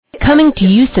coming to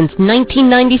you since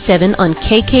 1997 on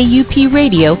KKUP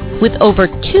Radio with over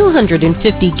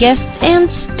 250 guests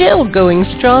and still going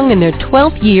strong in their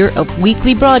 12th year of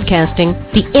weekly broadcasting.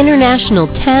 The International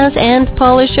Taz and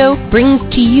Paula Show brings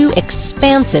to you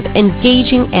expansive,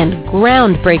 engaging, and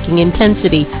groundbreaking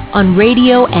intensity on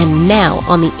radio and now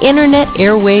on the Internet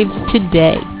airwaves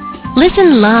today.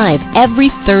 Listen live every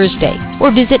Thursday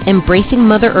or visit Embracing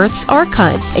Mother Earth's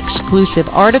archives, exclusive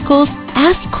articles,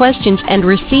 ask questions, and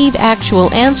receive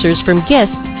actual answers from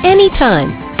guests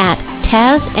anytime at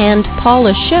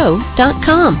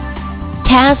TazandPaulaShow.com.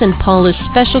 Taz and Paula's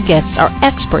special guests are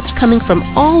experts coming from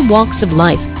all walks of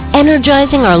life,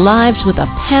 energizing our lives with a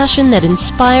passion that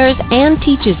inspires and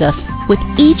teaches us with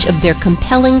each of their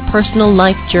compelling personal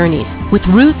life journeys, with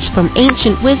roots from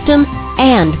ancient wisdom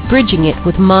and bridging it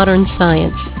with modern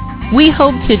science. We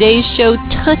hope today's show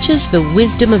touches the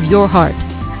wisdom of your heart.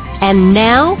 And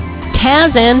now,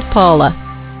 Taz and Paula.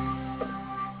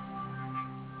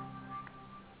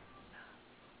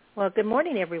 Well, good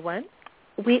morning, everyone.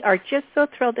 We are just so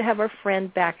thrilled to have our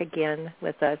friend back again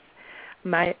with us.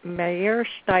 Meir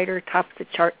Schneider tops the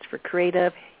charts for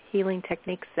creative healing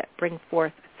techniques that bring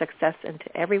forth success into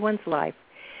everyone's life.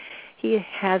 He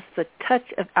has the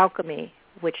touch of alchemy,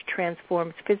 which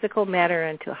transforms physical matter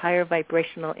into higher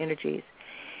vibrational energies.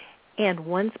 And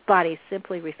one's body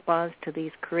simply responds to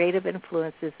these creative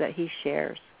influences that he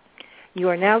shares. You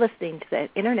are now listening to the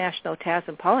International Taz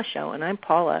and Paula Show, and I'm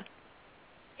Paula.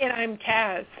 And I'm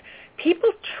Taz.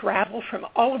 People travel from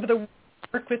all over the world to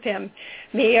work with him.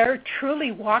 Meir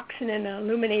truly walks in an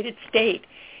illuminated state,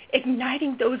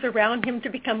 igniting those around him to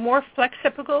become more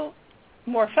flexible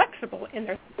in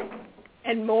their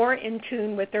and more in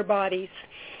tune with their bodies.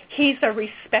 He's a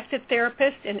respected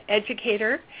therapist and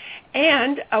educator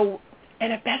and a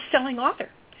best-selling author.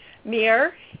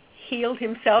 Meir healed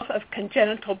himself of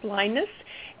congenital blindness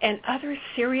and other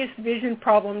serious vision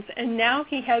problems, and now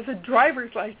he has a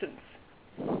driver's license.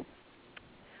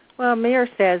 Well, Meir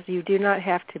says you do not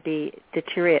have to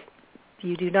deteriorate.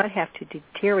 You do not have to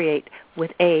deteriorate with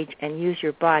age, and use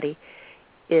your body.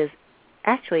 It's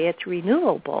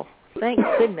renewable. Thank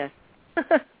goodness.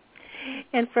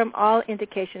 And from all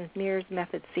indications, Meir's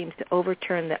method seems to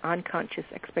overturn the unconscious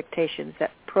expectations that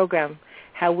program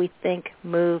how we think,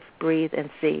 move, breathe,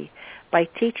 and see by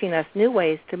teaching us new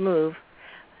ways to move,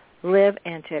 live,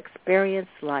 and to experience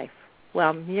life.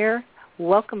 Well, Meir,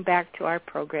 welcome back to our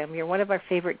program. You're one of our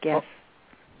favorite guests.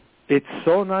 It's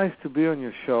so nice to be on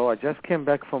your show. I just came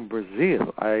back from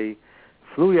Brazil. I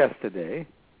flew yesterday,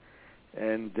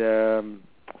 and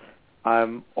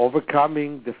I'm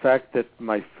overcoming the fact that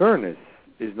my furnace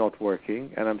is not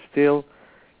working, and I'm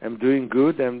doing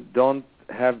good and don't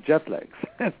have jet lags.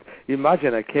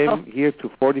 Imagine, I came here to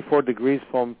 44 degrees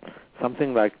from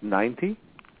something like 90.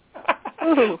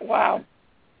 Wow.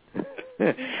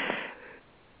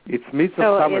 It's midst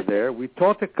of summer there. We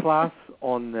taught a class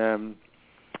on,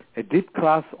 a deep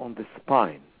class on the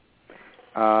spine.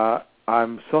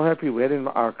 I'm so happy we had in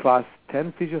our class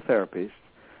 10 physiotherapists,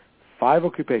 5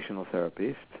 occupational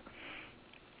therapists.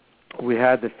 We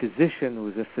had a physician who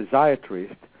was a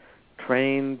physiatrist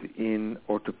trained in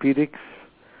orthopedics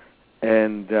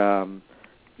and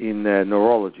in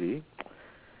neurology.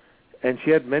 And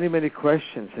she had many, many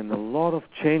questions, and a lot of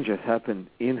changes happened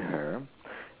in her.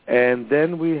 And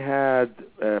then we had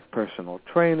a personal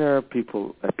trainer,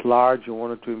 people at large who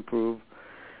wanted to improve.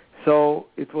 So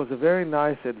it was a very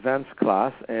nice advanced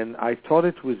class, and I taught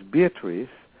it with Beatrice,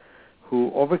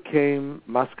 who overcame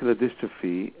muscular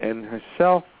dystrophy and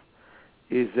herself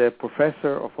is a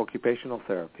professor of occupational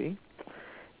therapy.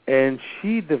 And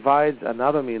she divides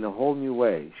anatomy in a whole new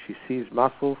way. She sees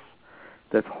muscles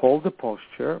that hold the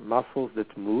posture, muscles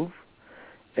that move,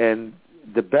 and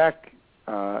the back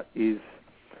is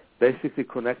basically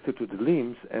connected to the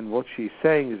limbs, and what she's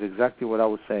saying is exactly what I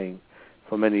was saying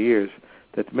for many years,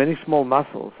 that many small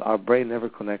muscles our brain never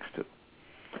connects to.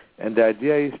 And the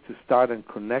idea is to start and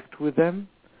connect with them,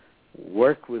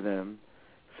 work with them,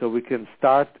 so we can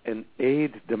start and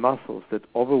aid the muscles that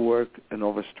overwork and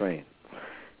overstrain.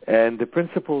 And the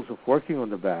principles of working on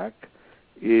the back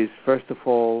is, first of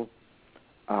all,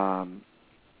 I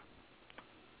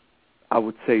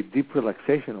would say deep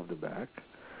relaxation of the back,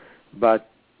 but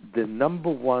the number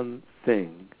one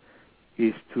thing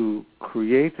is to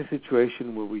create a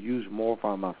situation where we use more of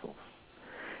our muscles,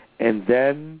 and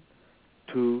then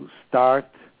to start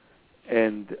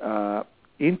and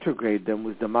integrate them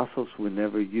with the muscles we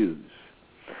never use.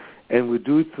 And we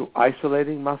do it through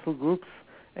isolating muscle groups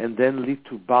and then lead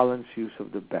to balanced use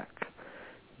of the back.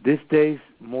 These days,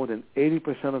 more than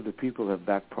 80% of the people have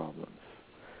back problems.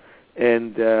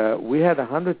 And we had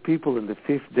 100 people in the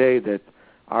 5th day that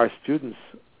our students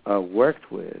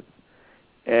worked with,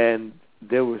 and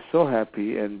they were so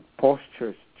happy, and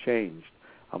postures changed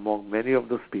among many of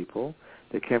those people.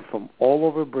 They came from all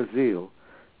over Brazil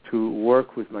to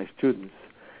work with my students,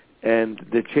 and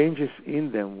the changes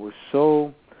in them were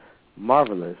so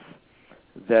marvelous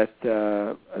that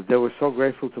they were so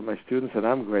grateful to my students, and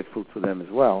I'm grateful to them as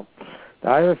well.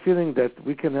 I have a feeling that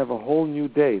we can have a whole new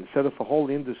day, instead of a whole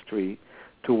industry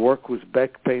to work with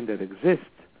back pain that exists,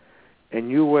 a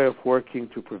new way of working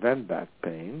to prevent back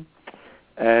pain,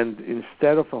 and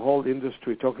instead of a whole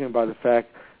industry talking about the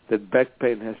fact that back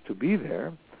pain has to be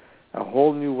there, a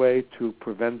whole new way to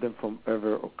prevent them from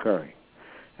ever occurring.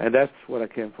 And that's what I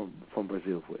came from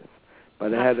Brazil with.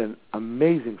 But I had an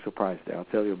amazing surprise there. I'll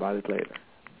tell you about it later.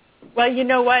 Well, you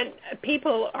know what?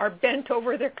 People are bent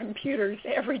over their computers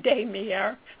every day,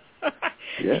 Meir.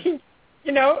 Yes.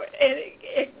 You know,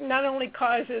 it not only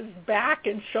causes back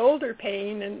and shoulder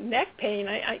pain and neck pain.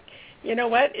 You know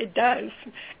what? It does,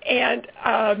 and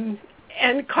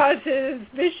causes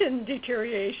vision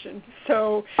deterioration.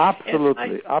 So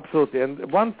absolutely.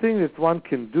 And one thing that one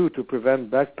can do to prevent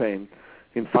back pain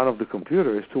in front of the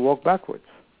computer is to walk backwards,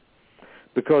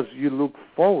 because you look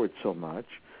forward so much.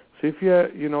 So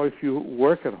if you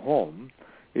work at home,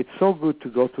 it's so good to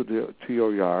go to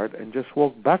your yard and just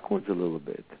walk backwards a little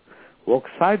bit, walk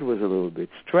sideways a little bit,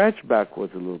 stretch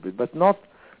backwards a little bit, but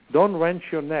don't wrench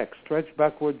your neck. Stretch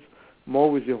backwards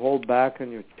more with your whole back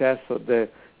and your chest, so the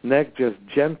neck just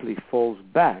gently falls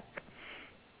back.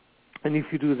 And if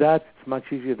you do that, it's much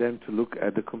easier then to look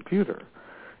at the computer.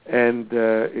 And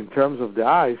in terms of the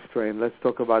eye strain, let's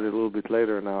talk about it a little bit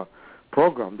later in our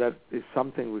program. That is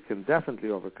something we can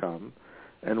definitely overcome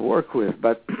and work with.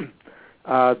 But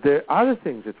there are other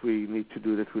things that we need to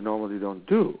do that we normally don't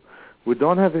do. We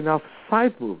don't have enough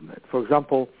side movement. For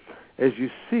example, as you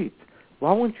sit,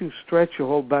 why won't you stretch your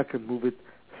whole back and move it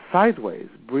sideways?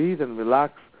 Breathe and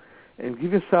relax and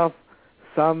give yourself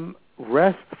some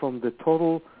rest from the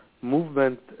total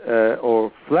movement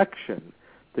or flexion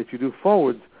that you do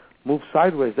forwards. Move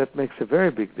sideways. That makes a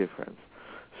very big difference.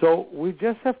 So we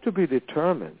just have to be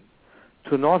determined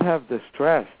to not have the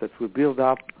stress that we build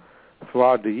up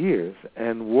throughout the years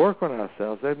and work on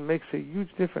ourselves. That makes a huge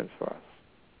difference for us.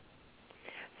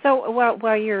 So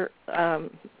while you're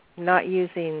not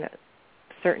using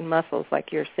certain muscles,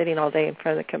 like you're sitting all day in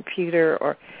front of the computer,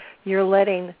 or you're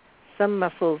letting some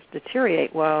muscles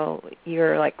deteriorate while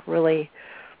you're like really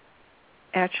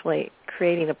actually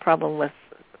creating a problem with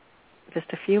just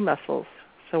a few muscles.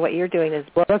 So what you're doing is...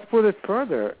 Well, let's put it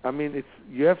further. I mean,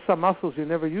 you have some muscles you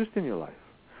never used in your life.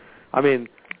 I mean,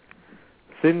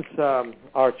 since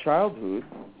our childhood,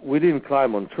 we didn't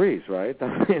climb on trees, right?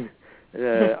 I mean,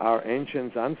 our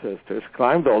ancient ancestors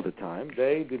climbed all the time.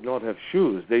 They did not have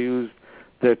shoes. They used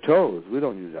their toes. We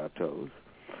don't use our toes.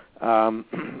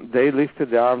 They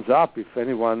lifted their arms up. If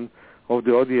anyone of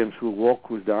the audience who walk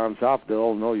with their arms up, they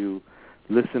all know you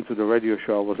listen to the radio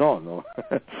show I was on,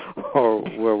 or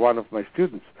were one of my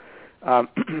students.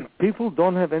 People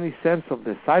don't have any sense of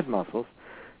the side muscles.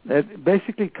 It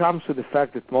basically comes to the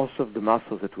fact that most of the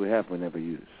muscles that we have we never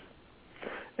use.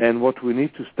 And what we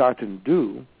need to start and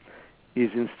do is,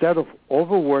 instead of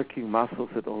overworking muscles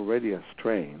that already are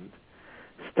strained,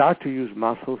 start to use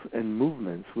muscles and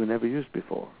movements we never used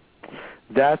before.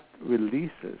 That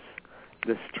releases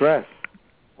the stress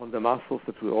on the muscles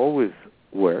that we always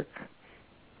work,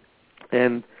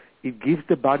 and it gives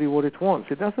the body what it wants.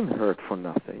 It doesn't hurt for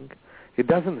nothing. It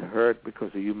doesn't hurt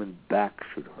because a human back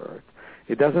should hurt.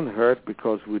 It doesn't hurt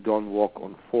because we don't walk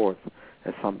on fourth,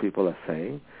 as some people are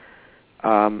saying.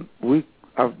 We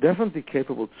are definitely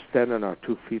capable to stand on our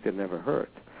 2 feet and never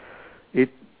hurt. It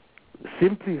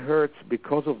simply hurts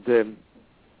because of the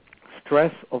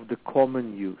stress of the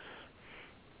common use.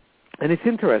 And it's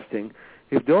interesting,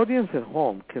 if the audience at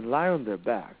home can lie on their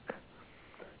back,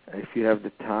 if you have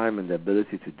the time and the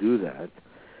ability to do that,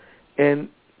 and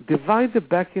divide the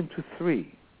back into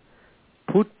 3.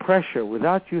 Put pressure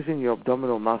without using your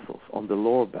abdominal muscles on the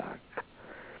lower back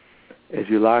as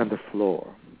you lie on the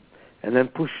floor, and then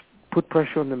put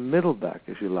pressure on the middle back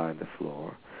as you lie on the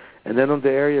floor, and then on the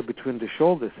area between the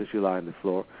shoulders as you lie on the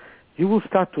floor. You will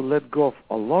start to let go of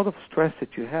a lot of stress that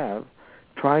you have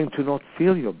trying to not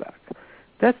feel your back.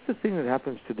 That's the thing that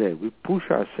happens today. We push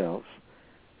ourselves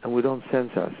and we don't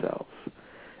sense ourselves.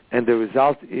 And the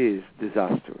result is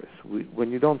disastrous.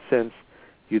 When you don't sense,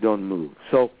 you don't move.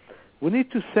 So we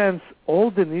need to sense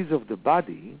all the needs of the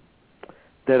body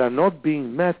that are not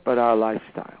being met by our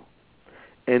lifestyle.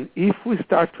 And if we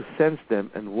start to sense them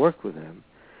and work with them,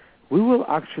 we will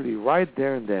actually right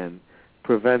there and then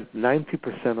prevent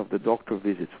 90% of the doctor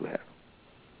visits we have.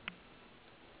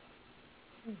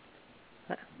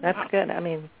 That's good. I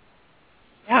mean,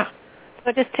 yeah.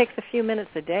 So it just takes a few minutes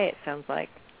a day, it sounds like.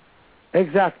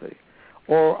 Exactly.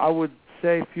 Or I would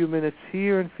say a few minutes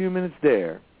here and a few minutes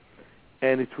there,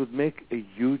 and it would make a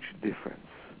huge difference.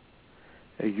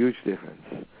 A huge difference.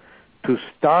 To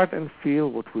start and feel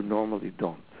what we normally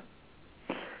don't.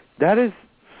 That is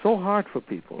so hard for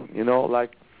people. You know,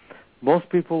 like most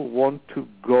people want to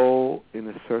go in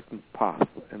a certain path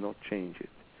and not change it.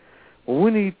 Well,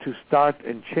 we need to start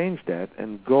and change that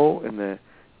and go in a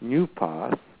new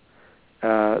path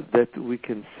that we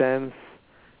can sense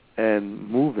and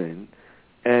move in,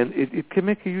 and it can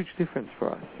make a huge difference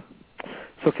for us.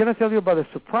 So can I tell you about a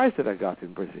surprise that I got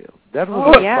in Brazil? That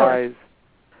was a surprise.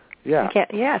 Yeah.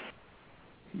 Yes.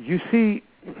 You see,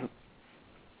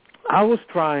 I was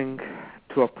trying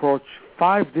to approach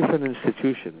 5 different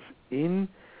institutions in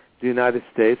the United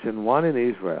States and one in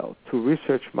Israel to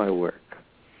research my work.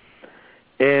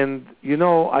 And, you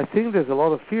know, I think there's a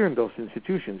lot of fear in those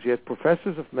institutions. You had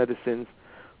professors of medicine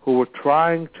who were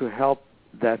trying to help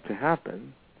that to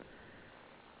happen.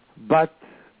 But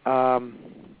there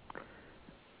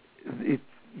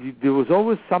was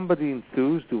always somebody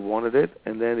enthused who wanted it,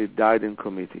 and then it died in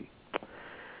committee.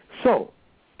 So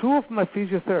 2 of my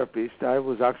physiotherapists, I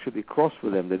was actually cross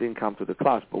with them. They didn't come to the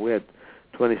class, but we had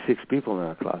 26 people in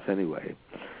our class anyway.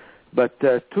 But 2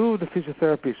 of the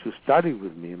physiotherapists who studied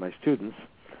with me, my students,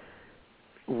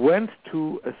 went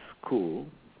to a school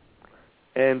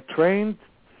and trained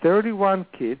 31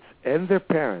 kids and their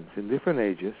parents in different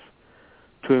ages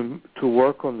to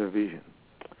work on their vision.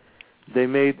 They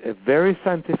made a very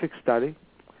scientific study.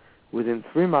 Within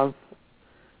 3 months,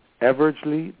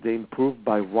 averagely, they improved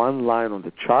by 1 line on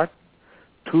the chart.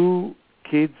 2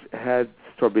 kids had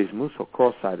strabismus, or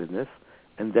cross-sightedness,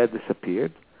 and that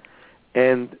disappeared.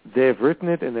 And they've written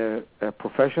it in a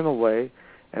professional way.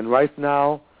 And right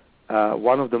now,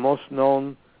 one of the most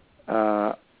known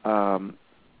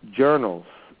journals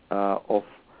of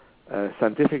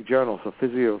scientific journals of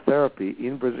physiotherapy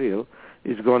in Brazil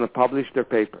is going to publish their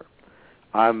paper.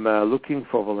 I'm looking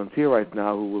for a volunteer right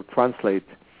now who will translate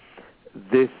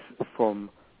this from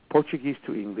Portuguese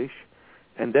to English,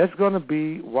 and that's going to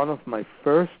be one of my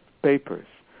first papers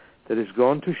that is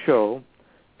going to show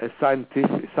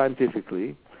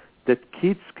scientifically that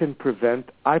kids can prevent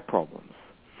eye problems.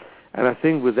 And I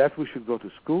think with that we should go to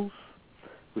schools,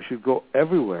 we should go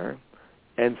everywhere,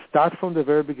 and start from the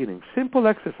very beginning. Simple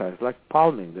exercise like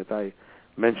palming that I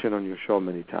mentioned on your show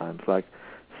many times, like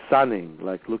sunning,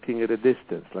 like looking at a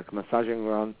distance, like massaging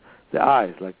around the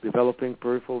eyes, like developing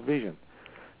peripheral vision.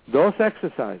 Those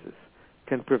exercises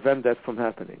can prevent that from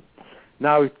happening.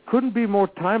 Now, it couldn't be more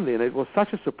timely, and it was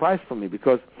such a surprise for me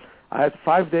because I had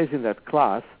 5 days in that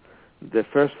class. The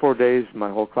first 4 days, my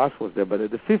whole class was there, but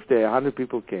at the 5th day, 100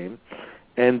 people came,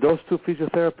 and those 2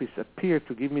 physiotherapists appeared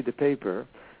to give me the paper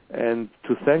and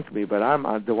to thank me, but I'm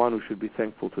the one who should be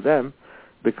thankful to them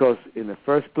because in the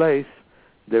first place,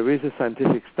 there is a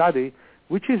scientific study,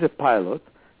 which is a pilot,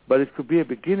 but it could be a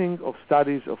beginning of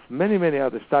studies of many, many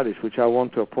other studies, which I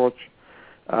want to approach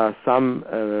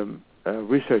some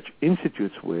research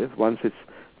institutes with once it's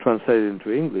translated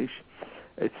into English.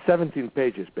 It's 17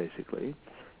 pages, basically,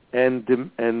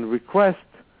 and request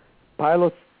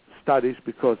pilot studies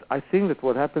because I think that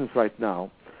what happens right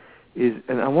now is,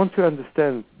 and I want to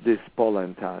understand this, Paula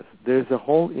and Taz, there's a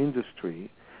whole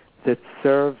industry that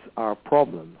serves our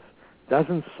problems,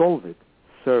 doesn't solve it,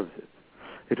 serves it.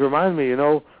 It reminds me,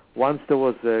 once there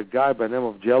was a guy by the name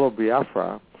of Jello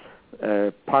Biafra,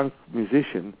 a punk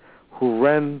musician, who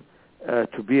ran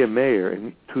to be a mayor,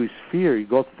 and to his fear, he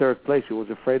got 3rd place. He was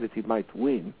afraid that he might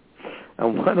win.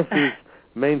 And one of his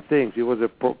main things, he was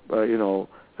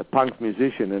a punk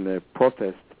musician and a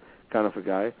protest kind of a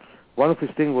guy. One of his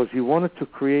things was he wanted to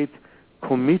create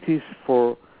committees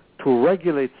to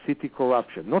regulate city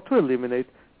corruption, not to eliminate,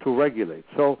 to regulate.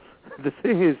 So the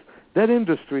thing is, that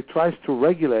industry tries to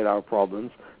regulate our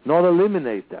problems, not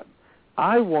eliminate them.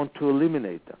 I want to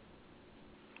eliminate them.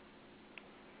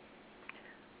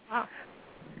 Wow.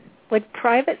 Would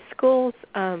private schools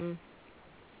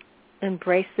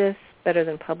embrace this better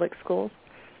than public schools?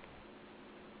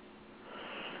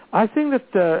 I think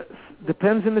that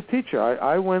depends on the teacher.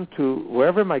 I went to,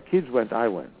 wherever my kids went, I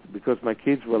went, because my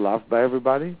kids were loved by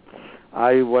everybody.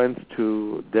 I went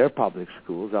to their public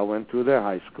schools. I went to their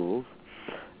high schools.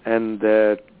 And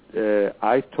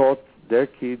I taught their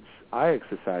kids eye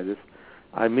exercises.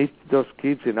 I meet those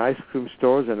kids in ice cream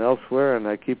stores and elsewhere, and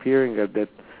I keep hearing that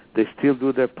they still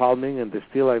do their palming, and they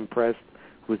still are impressed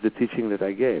with the teaching that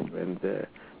I gave. And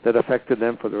that affected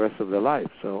them for the rest of their life.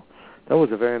 So that was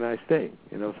a very nice day.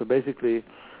 So basically,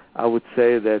 I would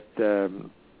say that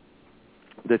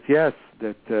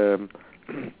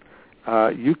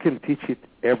you can teach it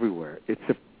everywhere. It's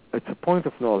a point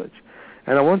of knowledge.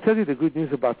 And I want to tell you the good news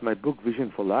about my book,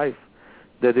 Vision for Life,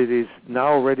 that it is now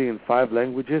already in 5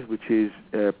 languages, which is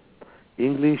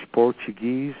English,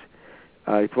 Portuguese.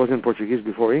 It wasn't Portuguese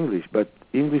before English, but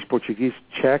English, Portuguese,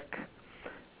 Czech,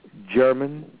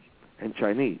 German, and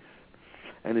Chinese.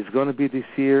 And it's going to be this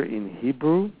year in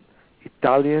Hebrew,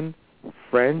 Italian,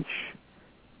 French,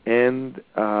 and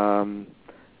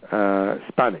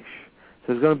Spanish.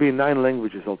 So it's going to be 9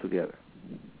 languages altogether.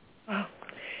 Wow.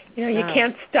 You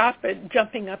can't stop it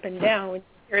jumping up and down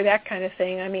or that kind of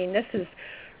thing. I mean, this is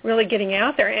really getting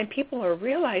out there, and people are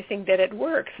realizing that it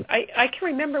works. I can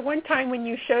remember one time when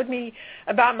you showed me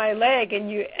about my leg,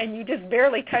 and you just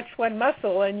barely touched one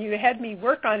muscle, and you had me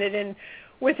work on it, and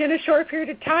within a short period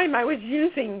of time, I was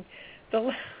using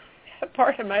the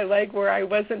part of my leg where I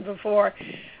wasn't before.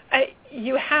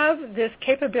 You have this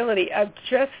capability of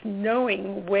just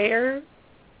knowing where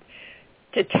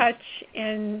to touch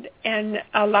and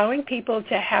allowing people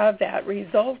to have that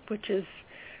result, which is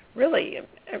really,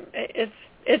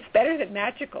 it's better than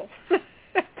magical.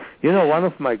 One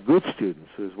of my good students,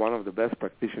 who is one of the best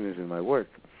practitioners in my work,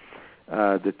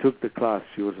 that took the class,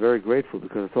 she was very grateful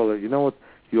because I told her, you know what,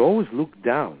 you always look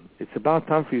down. It's about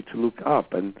time for you to look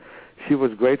up. And she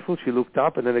was grateful. She looked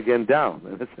up and then again down.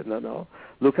 And I said, no,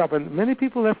 look up. And many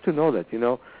people have to know that,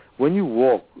 when you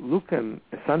walk, look a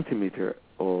centimeter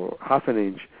or half an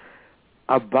inch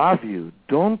above you.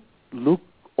 Don't look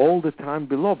all the time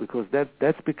below, because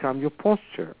that's become your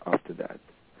posture after that.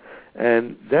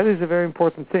 And that is a very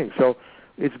important thing. So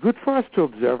it's good for us to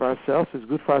observe ourselves. It's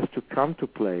good for us to come to a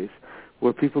place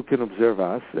where people can observe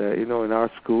us. In our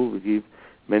school, we give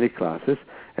many classes.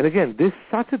 And again, this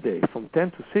Saturday from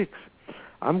 10 to 6,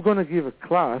 I'm going to give a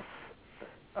class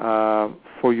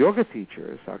for yoga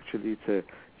teachers. Actually, it's a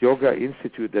yoga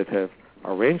institute that have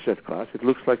arranged that class. It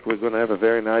looks like we're going to have a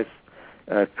very nice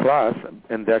class,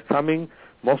 and they're coming,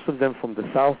 most of them from the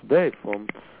South Bay, from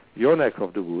your neck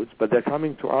of the woods, but they're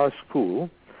coming to our school,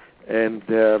 and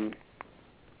the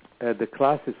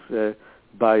class is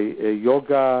by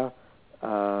Yoga,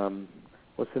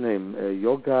 what's the name?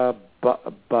 Yoga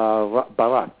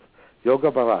Barat,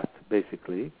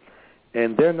 basically,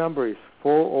 and their number is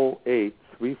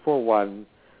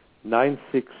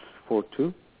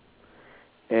 408-341-9642,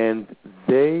 and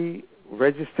they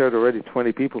registered already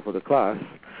 20 people for the class,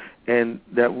 and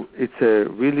that it's a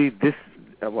really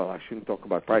well, I shouldn't talk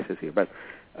about prices here, but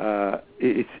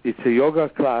it's a yoga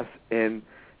class, and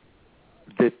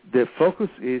the focus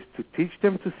is to teach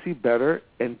them to see better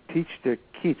and teach their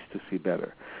kids to see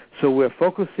better. So we're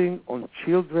focusing on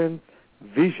children's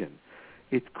vision.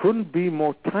 It couldn't be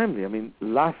more timely. I mean,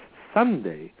 last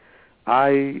Sunday,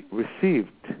 I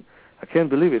received, I can't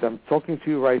believe it, I'm talking to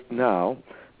you right now,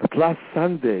 but last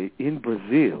Sunday in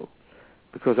Brazil,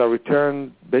 because I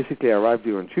arrived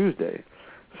here on Tuesday.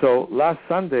 So last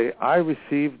Sunday, I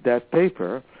received that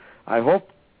paper. I hope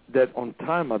that on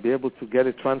time I'll be able to get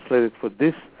it translated for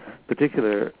this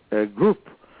particular group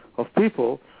of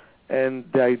people. And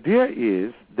the idea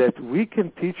is that we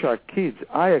can teach our kids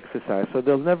eye exercise so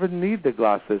they'll never need the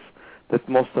glasses that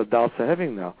most adults are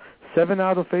having now. 7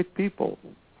 out of 8 people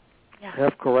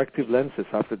have corrective lenses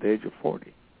after the age of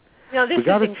 40. We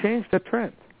got to change the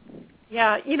trend.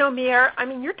 Yeah, Meir, I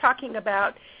mean, you're talking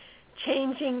about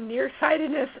changing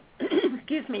nearsightedness,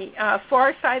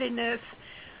 farsightedness.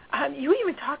 You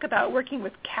even talk about working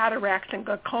with cataracts and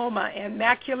glaucoma and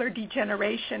macular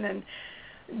degeneration and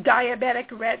diabetic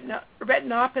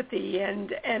retinopathy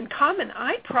and common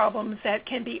eye problems that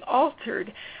can be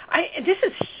altered. This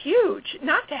is huge,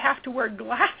 not to have to wear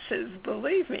glasses,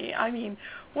 believe me. I mean,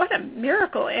 what a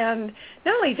miracle. And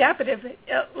not only that, but if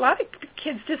a lot of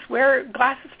kids just wear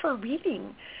glasses for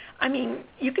reading. I mean,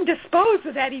 you can dispose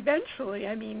of that eventually.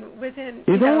 I mean, within...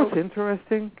 You know what's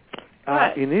interesting?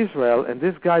 In Israel, and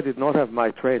this guy did not have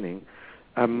my training,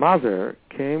 a mother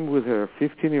came with her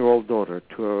 15-year-old daughter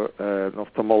to an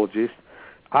ophthalmologist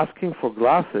asking for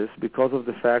glasses because of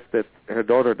the fact that her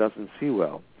daughter doesn't see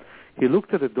well. He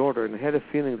looked at the daughter and had a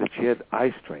feeling that she had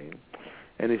eye strain.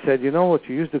 And he said, you know what,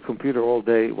 you use the computer all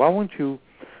day. Why won't you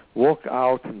walk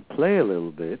out and play a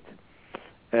little bit?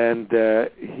 And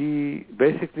he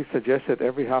basically suggested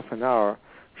every half an hour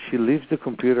she leaves the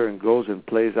computer and goes and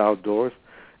plays outdoors.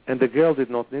 And the girl did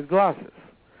not need glasses.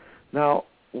 Now,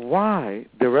 why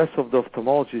the rest of the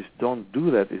ophthalmologists don't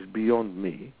do that is beyond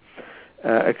me,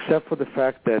 except for the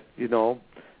fact that,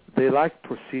 they like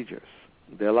procedures.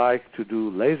 They like to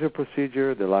do laser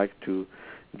procedure. They like to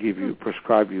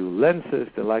prescribe you lenses.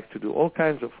 They like to do all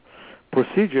kinds of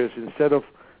procedures instead of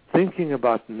thinking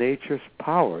about nature's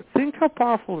power. Think how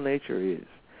powerful nature is.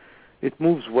 It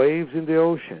moves waves in the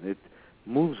ocean. It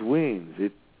moves winds.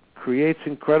 It creates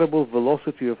incredible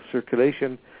velocity of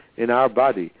circulation in our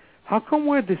body. How come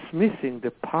we're dismissing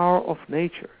the power of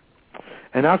nature?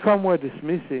 And how come we're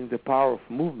dismissing the power of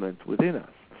movement within us?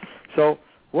 So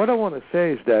what I want to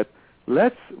say is that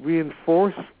let's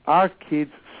reinforce our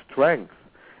kids' strength,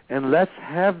 and let's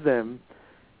have them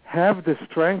have the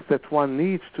strength that one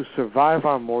needs to survive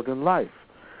our modern life.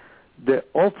 The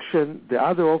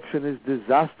other option is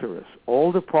disastrous.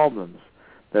 All the problems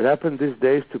that happen these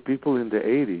days to people in the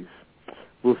 80s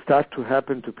will start to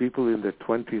happen to people in their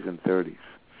 20s and 30s.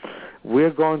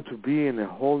 We're going to be in a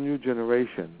whole new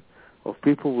generation of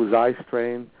people with eye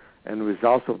strain and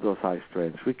results of those eye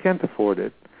strains. We can't afford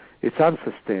it. It's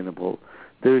unsustainable.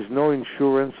 There is no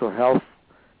insurance or health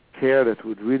care that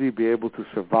would really be able to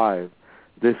survive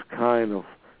this kind of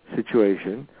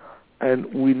situation.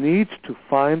 And we need to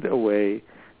find a way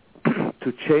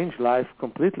to change life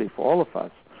completely for all of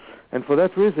us. And for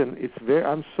that reason,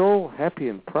 I'm so happy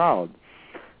and proud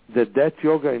that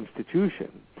yoga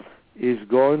institution is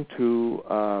going to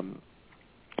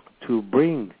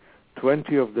bring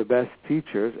 20 of the best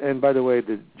teachers. And by the way,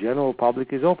 the general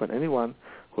public is open. Anyone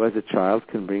who has a child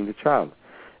can bring the child.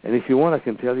 And if you want, I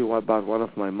can tell you about one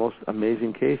of my most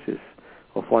amazing cases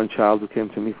of one child who came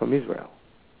to me from Israel.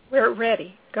 We're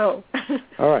ready. Go.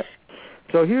 All right.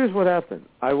 So here's what happened.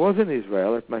 I was in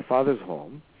Israel at my father's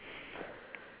home,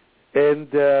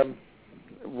 and a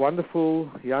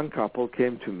wonderful young couple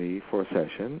came to me for a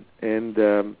session, and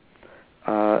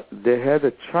they had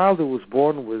a child who was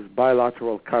born with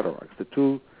bilateral cataracts.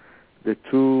 The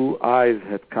two eyes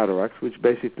had cataracts, which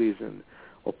basically is an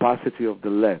opacity of the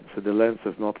lens. So the lens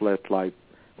does not let light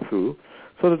through.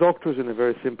 So the doctors, in a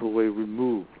very simple way,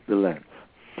 remove the lens.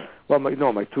 Well,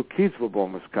 my two kids were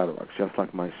born with cataracts, just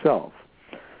like myself.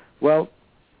 Well,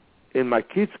 in my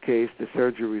kid's case, the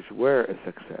surgeries were a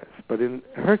success. But in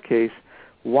her case,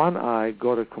 one eye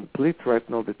got a complete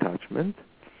retinal detachment,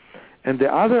 and the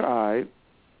other eye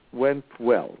went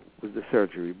well with the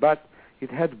surgery. But it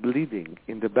had bleeding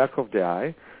in the back of the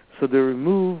eye, so they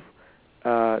removed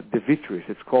the vitreous.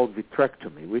 It's called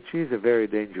vitrectomy, which is a very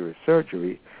dangerous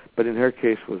surgery, but in her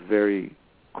case was very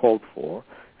called for,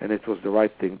 and it was the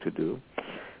right thing to do.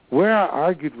 Where I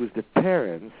argued with the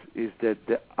parents is that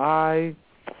the eye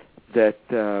that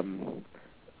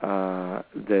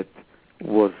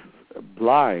was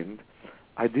blind,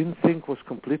 I didn't think was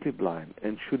completely blind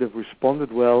and should have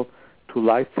responded well to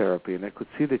light therapy, and I could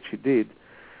see that she did.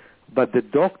 But the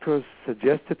doctors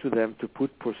suggested to them to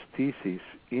put prostheses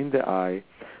in the eye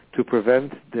to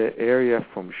prevent the area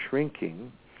from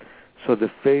shrinking, so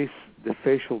the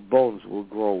facial bones will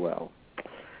grow well.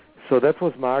 So that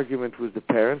was my argument with the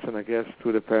parents, and I guess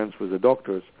through the parents with the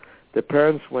doctors. The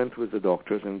parents went with the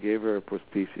doctors and gave her a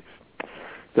prosthesis.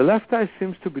 The left eye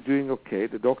seems to be doing okay.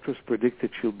 The doctors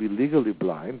predicted she'll be legally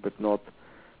blind, but not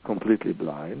completely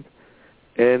blind.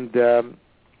 And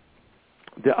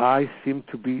the eye seemed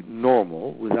to be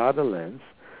normal without a lens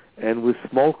and with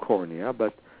small cornea,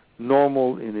 but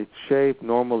normal in its shape,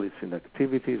 normal in its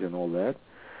activities and all that.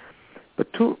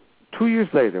 But two years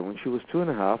later, when she was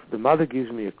 2.5, the mother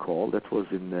gives me a call, that was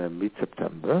in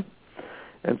mid-September,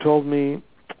 and told me,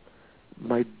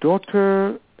 my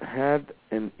daughter had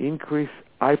an increased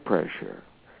eye pressure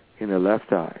in her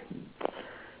left eye.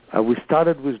 We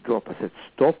started with drop. I said,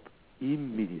 stop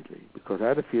immediately, because I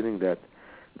had a feeling that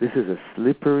this is a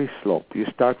slippery slope. You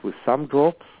start with some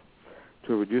drops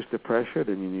to reduce the pressure,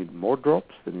 then you need more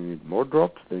drops, then you need more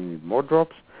drops, then you need more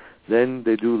drops. Then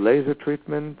they do laser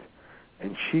treatment,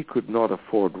 and she could not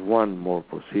afford one more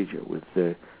procedure with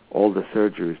all the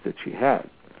surgeries that she had.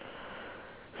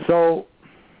 So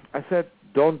I said,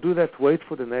 don't do that. Wait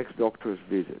for the next doctor's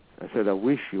visit. I said, I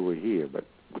wish you were here, but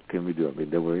what can we do? I mean,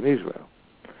 they were in Israel.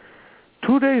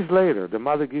 2 days later, the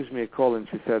mother gives me a call, and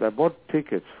she said, I bought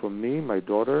tickets for me, my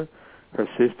daughter, her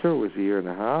sister, who was 1.5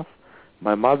 years,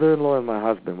 my mother-in-law, and my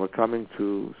husband were coming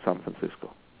to San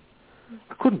Francisco.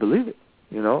 I couldn't believe it,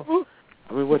 you know.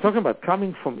 I mean, we're talking about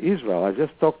coming from Israel. I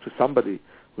just talked to somebody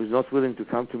who's not willing to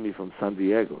come to me from San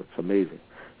Diego. It's amazing.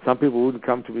 Some people wouldn't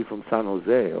come to me from San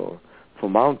Jose or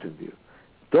from Mountain View.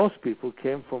 Those people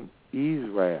came from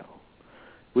Israel,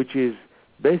 which is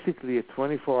basically a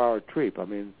 24-hour trip. I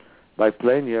mean, by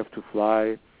plane you have to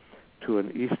fly to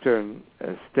an eastern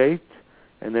state,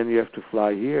 and then you have to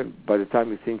fly here. And by the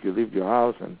time you think you leave your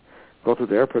house and go to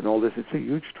the airport and all this, it's a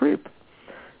huge trip.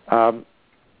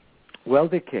 Well,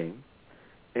 they came,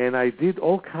 and I did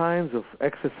all kinds of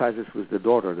exercises with the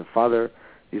daughter. The father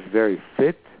is very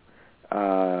fit,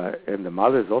 and the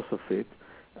mother is also fit,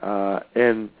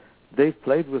 and they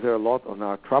played with her a lot on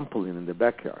our trampoline in the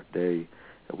backyard.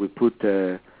 We put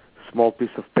a small piece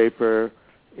of paper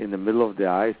in the middle of the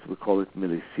ice. We call it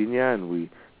Melisenia, and we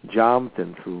jumped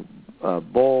and threw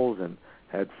balls and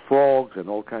had frogs and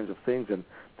all kinds of things. And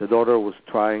the daughter was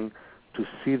trying to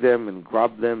see them and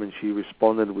grab them, and she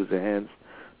responded with the hands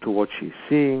to what she's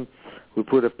seeing. We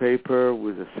put a paper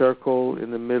with a circle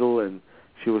in the middle, and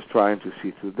she was trying to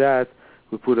see through that.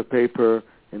 We put a paper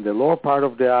in the lower part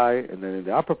of the eye and then in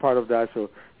the upper part of the eye. So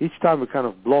each time we kind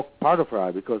of blocked part of her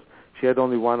eye because she had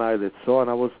only one eye that saw, and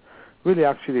I was really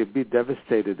actually a bit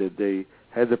devastated that they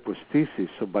had the prosthesis.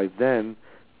 So by then,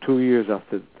 2 years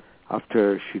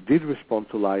after she did respond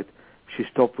to light, she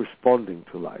stopped responding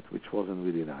to light, which wasn't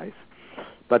really nice.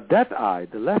 But that eye,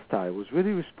 the left eye, was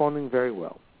really responding very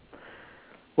well.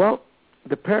 Well,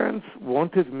 the parents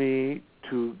wanted me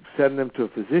to send them to a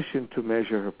physician to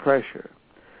measure her pressure.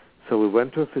 So we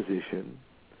went to a physician,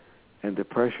 and the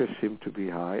pressure seemed to be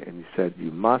high, and he said,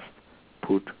 you must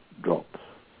put drops.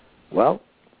 Well,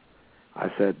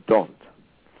 I said, don't.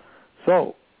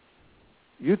 So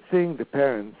you'd think the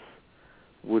parents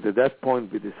would at that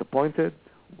point be disappointed,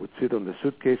 would sit on the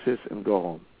suitcases and go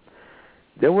home.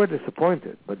 They were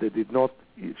disappointed, but they did not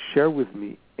share with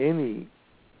me any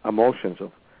emotions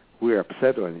of we're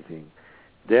upset or anything.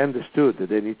 They understood that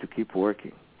they need to keep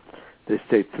working. They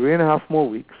stayed 3.5 more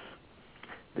weeks.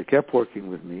 They kept working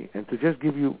with me. And to just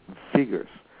give you figures,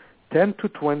 10 to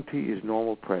 20 is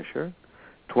normal pressure,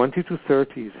 20 to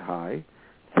 30 is high,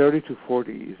 30 to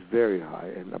 40 is very high,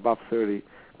 and above 30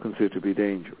 considered to be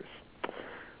dangerous.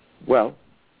 Well,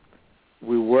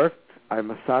 we worked, I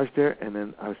massaged her, and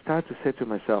then I started to say to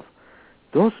myself,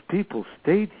 those people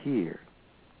stayed here,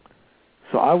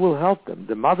 so I will help them.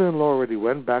 The mother-in-law already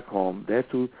went back home. They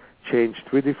had to change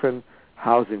 3 different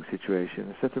housing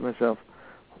situations. I said to myself,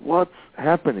 what's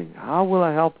happening? How will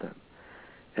I help them?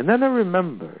 And then I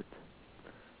remembered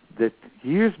that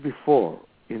years before,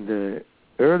 in the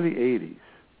early 80s,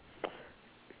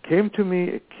 came to me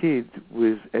a kid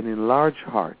with an enlarged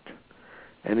heart,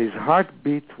 and his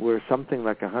heartbeat were something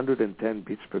like 110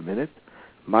 beats per minute.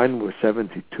 Mine were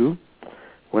 72.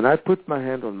 When I put my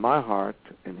hand on my heart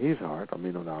and his heart,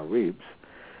 on our ribs,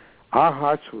 our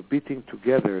hearts were beating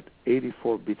together at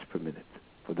 84 beats per minute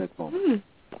for that moment.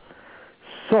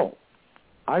 So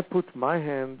I put my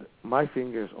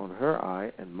fingers on her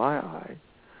eye and my eye.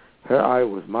 Her eye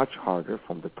was much harder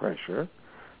from the pressure.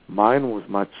 Mine was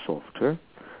much softer.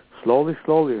 Slowly,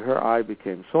 her eye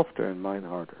became softer and mine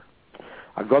harder.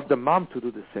 I got the mom to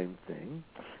do the same thing.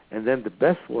 And then the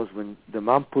best was when the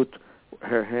mom put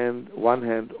one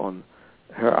hand on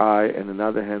her eye and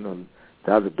another hand on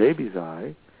the other baby's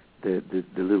eye, the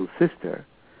little sister.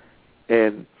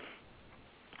 And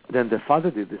then the father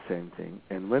did the same thing.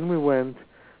 And when we went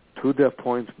to the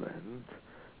appointment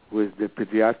with the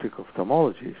pediatric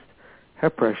ophthalmologist, her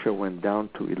pressure went down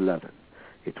to 11.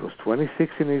 It was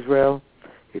 26 in Israel.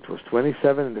 It was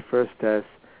 27 in the first test.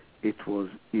 It was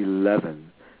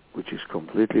 11, which is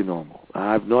completely normal.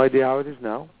 I have no idea how it is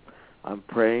now. I'm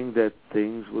praying that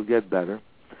things will get better.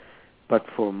 But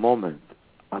for a moment,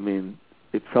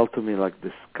 it felt to me like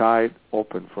the sky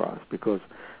opened for us because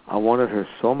I wanted her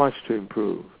so much to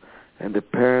improve. And the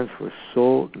parents were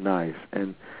so nice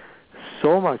and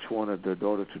so much wanted their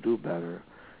daughter to do better.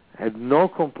 Had no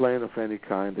complaint of any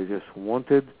kind. They just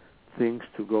wanted things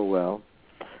to go well.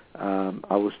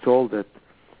 I was told that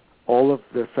all of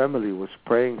their family was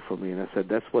praying for me, and I said,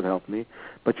 that's what helped me.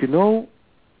 But you know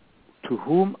to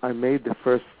whom I made the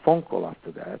first phone call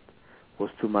after that was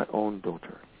to my own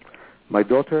daughter. My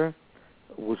daughter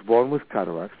was born with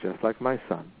cataracts, just like my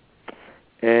son.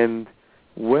 And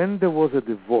when there was a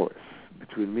divorce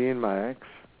between me and my ex,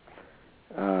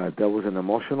 there was an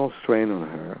emotional strain on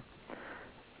her,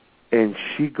 and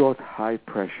she got high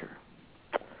pressure.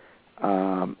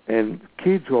 And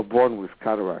kids who are born with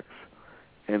cataracts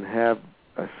and have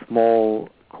a small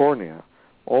cornea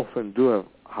often do have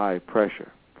high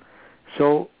pressure.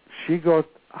 So she got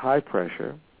high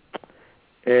pressure,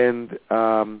 and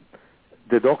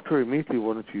the doctor immediately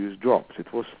wanted to use drops.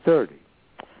 It was 30.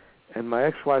 And my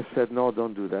ex-wife said, no,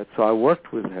 don't do that. So I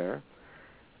worked with her,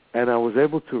 and I was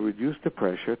able to reduce the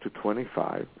pressure to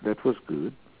 25. That was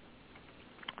good.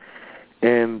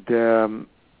 And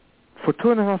for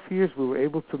 2.5 years, we were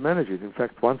able to manage it. In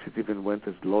fact, once it even went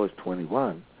as low as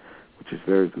 21, which is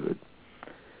very good.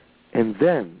 And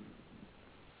then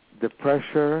the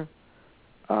pressure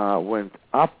went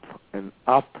up and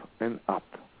up and up.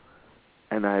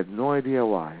 And I had no idea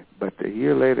why. But a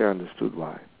year later, I understood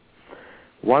why.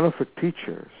 One of her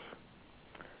teachers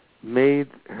made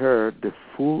her the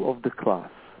fool of the class,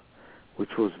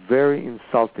 which was very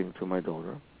insulting to my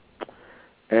daughter.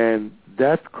 And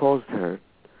that caused her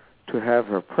to have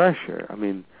her pressure. I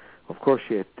mean, of course,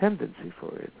 she had tendency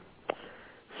for it.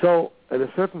 So at a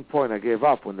certain point, I gave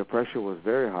up when the pressure was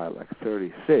very high, like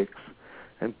 36,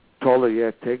 and told her,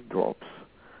 yeah, take drops.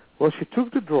 Well, she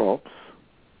took the drops,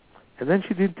 and then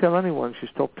she didn't tell anyone she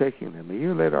stopped taking them. A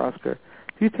year later, I asked her,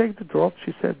 do you take the drops?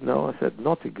 She said, no. I said,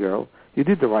 naughty girl, you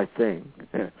did the right thing.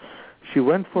 She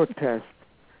went for a test,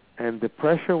 and the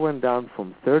pressure went down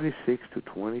from 36 to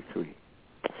 23.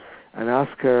 And I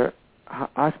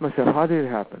asked myself, how did it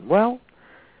happen? Well,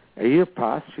 a year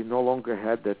passed. She no longer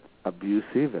had that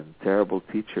abusive and terrible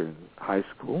teacher in high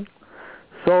school.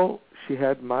 So she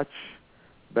had much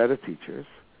better teachers,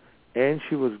 and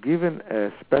she was given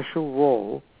a special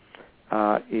role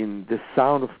in The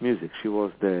Sound of Music. She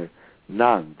was the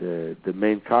nun, the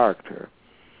main character.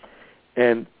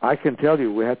 And I can tell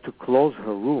you, we had to close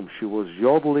her room. She was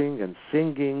yodeling and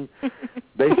singing.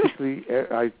 Basically,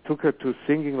 I took her to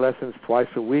singing lessons twice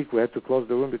a week. We had to close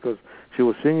the room because she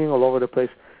was singing all over the place.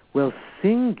 Well,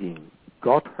 singing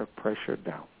got her pressure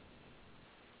down.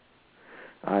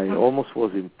 I almost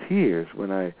was in tears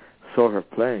when I saw her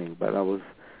playing, but I was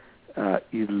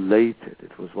elated.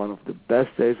 It was one of the best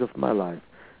days of my life.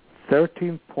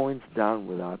 13 points down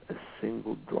without a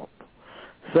single drop.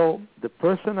 So the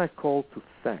person I called to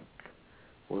thank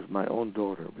was my own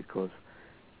daughter, because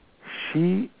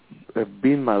she had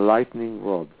been my lightning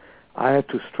rod. I had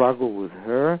to struggle with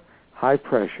her high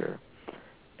pressure,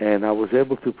 and I was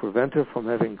able to prevent her from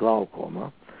having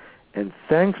glaucoma. And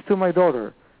thanks to my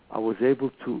daughter, I was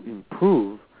able to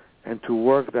improve and to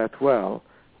work that well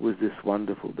with this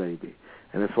wonderful baby.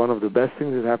 And it's one of the best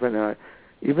things that happened. And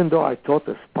even though I taught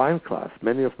a spine class,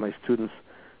 many of my students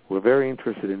were very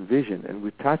interested in vision, and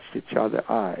we touched each other's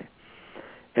eye.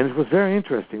 And it was very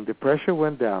interesting. The pressure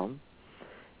went down,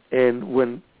 and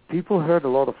when people heard a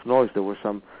lot of noise, there was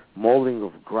some mowing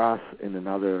of grass in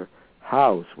another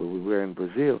house where we were in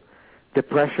Brazil, the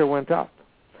pressure went up.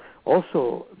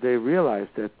 Also, they realized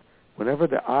that whenever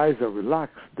the eyes are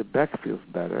relaxed, the back feels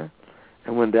better,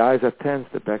 and when the eyes are tense,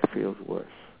 the back feels worse.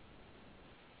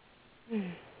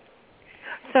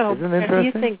 So, isn't it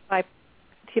interesting? Do you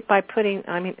think by putting,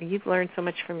 I mean, you've learned so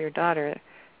much from your daughter,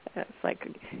 it's like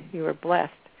you were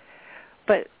blessed,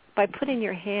 but by putting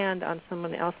your hand on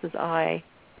someone else's eye,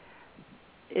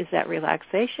 is that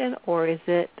relaxation, or is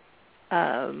it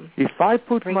if I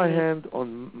put my hand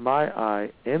on my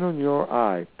eye and on your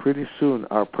eye, pretty soon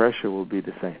our pressure will be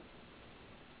the same.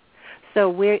 So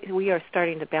we are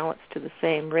starting to balance to the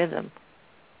same rhythm,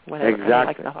 whatever,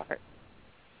 exactly. Like the heart.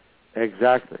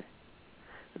 Exactly.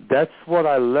 That's what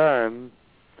I learned.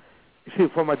 You see,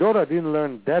 for my daughter, I didn't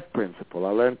learn that principle.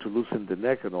 I learned to loosen the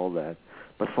neck and all that.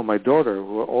 But for my daughter,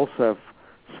 who also have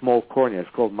small cornea, it's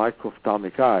called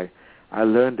microphthalmic eye, I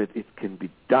learned that it can be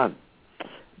done.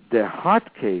 The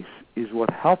heart case is what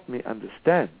helped me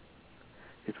understand.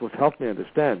 It's what helped me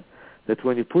understand that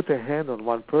when you put a hand on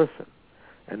one person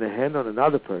and a hand on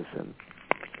another person,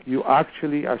 you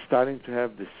actually are starting to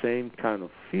have the same kind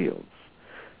of fields.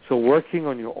 So working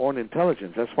on your own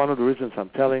intelligence, that's one of the reasons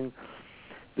I'm telling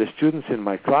the students in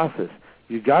my classes,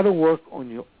 you got to work on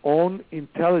your own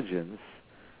intelligence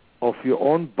of your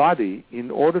own body in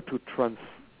order to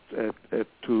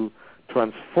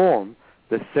transform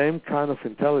the same kind of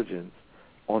intelligence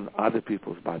on other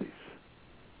people's bodies.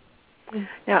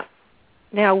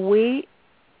 Now we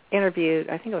interviewed,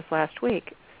 I think it was last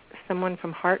week, someone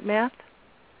from HeartMath,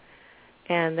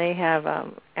 and they have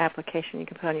an application you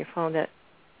can put on your phone that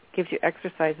gives you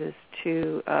exercises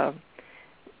to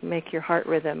make your heart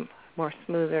rhythm more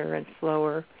smoother and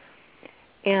slower.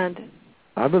 And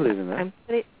I believe in that.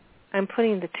 I'm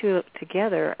putting the two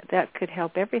together. That could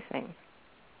help everything.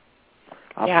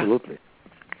 Absolutely.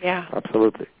 Yeah.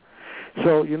 Absolutely.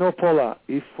 So, Paula,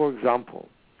 if, for example,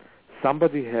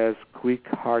 somebody has quick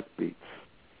heartbeats,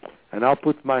 and I'll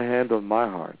put my hand on my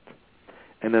heart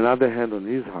and another hand on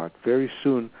his heart, very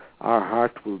soon our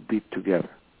heart will beat together.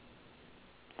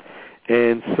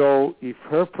 And so if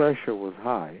her pressure was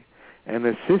high and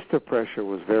her sister pressure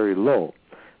was very low,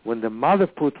 when the mother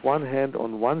put one hand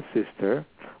on one sister,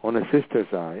 on a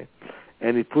sister's eye,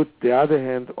 and he put the other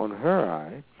hand on her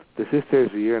eye, the sister is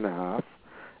 1.5 years,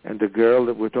 and the girl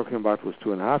that we're talking about was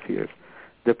 2.5 years,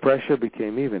 the pressure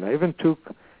became even. I even took,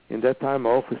 in that time,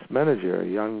 my office manager, a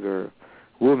younger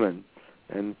woman,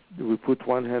 and we put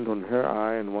one hand on her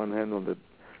eye and one hand on the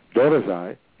daughter's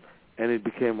eye, and it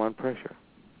became one pressure.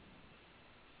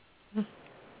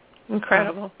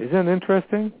 Incredible. Isn't it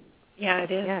interesting? Yeah,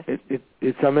 it is. Yes.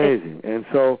 It's amazing. And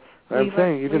so I'm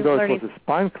saying, even though it was a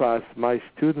spine class, my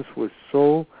students were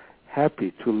so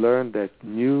happy to learn that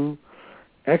new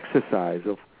exercise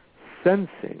of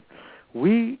sensing.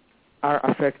 We are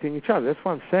affecting each other. That's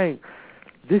what I'm saying.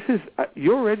 This is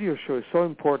your radio show is so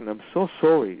important. I'm so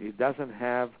sorry it doesn't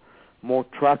have more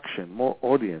traction, more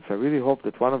audience. I really hope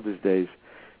that one of these days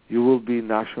you will be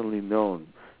nationally known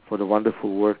for the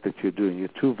wonderful work that you're doing. You're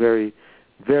two very,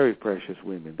 very precious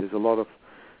women. There's a lot of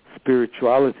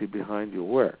spirituality behind your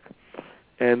work.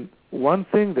 And one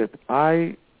thing that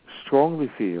I strongly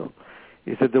feel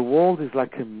is that the world is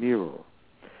like a mirror.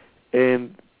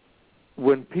 And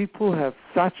when people have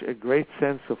such a great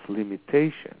sense of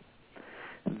limitation,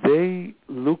 they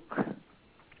look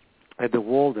at the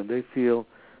world and they feel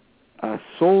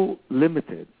so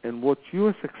limited. And what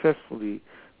you're successfully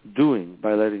doing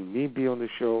by letting me be on the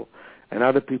show and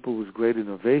other people with great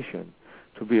innovation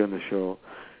to be on the show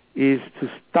is to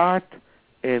start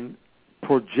and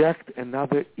project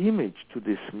another image to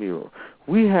this mirror.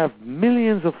 We have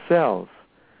millions of cells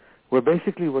where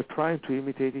basically we're trying to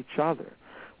imitate each other.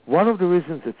 One of the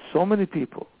reasons that so many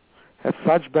people have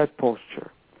such bad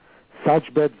posture,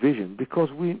 such bad vision,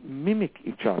 because we mimic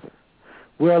each other.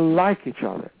 We are like each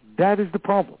other. That is the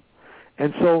problem.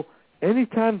 And so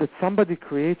anytime that somebody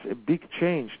creates a big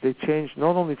change, they change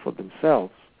not only for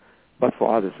themselves, but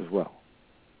for others as well.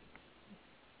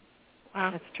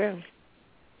 Wow. That's true.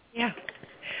 Yeah.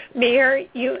 Meir,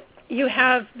 you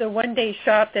have the one-day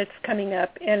shop that's coming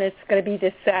up, and it's going to be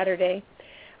this Saturday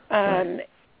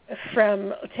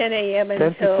from 10 a.m.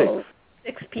 until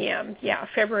 6 p.m. Yeah,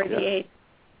 February the 8th.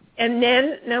 And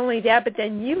then not only that, but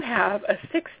then you have a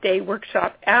 6-day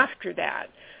workshop after that.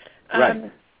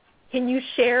 Right. Can you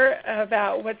share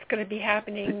about what's going to be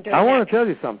happening? I want to tell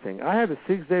you something. I had a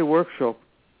 6-day workshop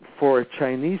for a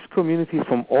Chinese community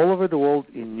from all over the world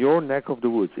in your neck of the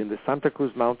woods, in the Santa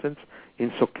Cruz Mountains in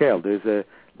Soquel. There's a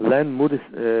Land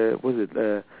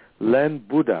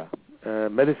Buddha,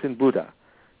 Medicine Buddha.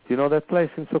 Do you know that place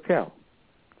in Soquel?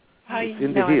 It's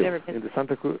in the hills, in the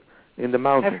Santa Cruz, in the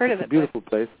mountains. I've heard of it. It's a beautiful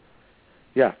place.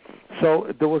 Yeah. So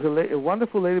there was a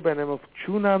wonderful lady by the name of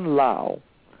Chunan Lao,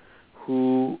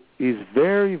 who is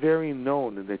very, very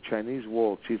known in the Chinese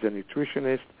world. She's a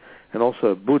nutritionist and also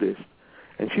a Buddhist.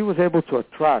 And she was able to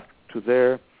attract to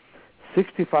their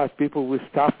 65 people. We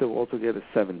staffed them altogether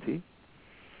 70.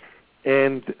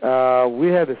 And we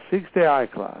had a 6-day eye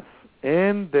class.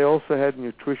 And they also had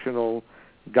nutritional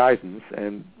guidance.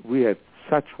 And we had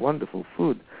such wonderful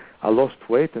food. I lost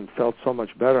weight and felt so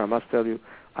much better. I must tell you,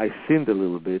 I sinned a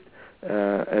little bit.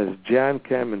 As Jan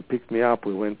came and picked me up,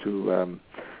 we went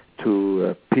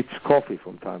to Pete's Coffee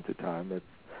from time to time. It's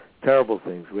terrible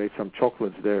things. We ate some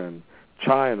chocolates there and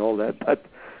chai and all that. But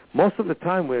most of the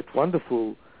time we had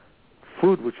wonderful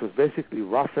food, which was basically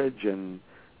roughage and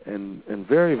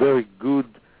very, very good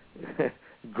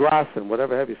grass and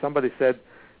whatever have you. Somebody said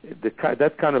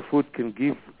that kind of food can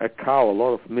give a cow a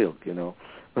lot of milk, you know.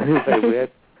 Anyway,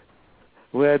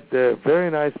 we had very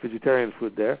nice vegetarian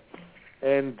food there,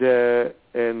 and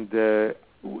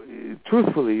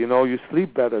truthfully, you know, you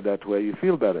sleep better that way, you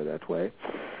feel better that way.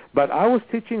 But I was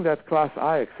teaching that class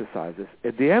eye exercises.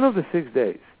 At the end of the 6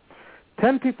 days,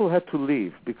 10 people had to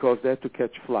leave because they had to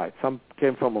catch flights. Some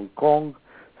came from Hong Kong,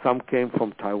 some came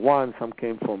from Taiwan, some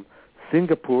came from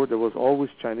Singapore. There was always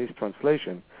Chinese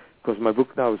translation because my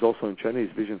book now is also in Chinese,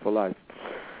 Vision for Life.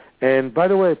 And by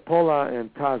the way, Paula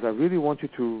and Taz, I really want you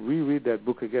to reread that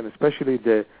book again, especially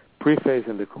the preface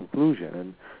and the conclusion,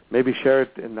 and maybe share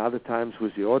it in other times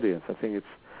with the audience. I think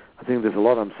there's a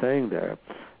lot I'm saying there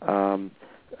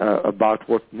about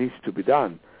what needs to be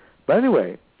done. But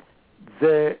anyway,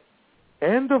 the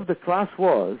end of the class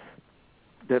was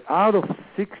that out of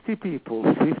 60 people,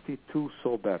 52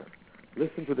 saw better.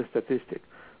 Listen to the statistic.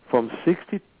 From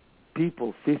 60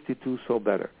 people, 52 saw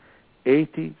better.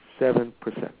 87%.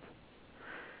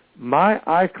 My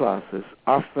eye classes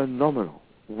are phenomenal.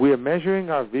 We're measuring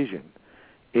our vision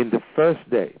in the first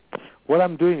day. What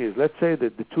I'm doing is, let's say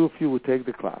that the two of you would take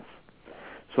the class.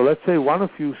 So let's say one of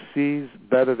you sees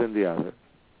better than the other.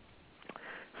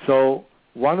 So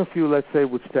one of you, let's say,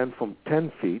 would stand from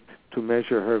 10 feet to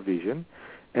measure her vision,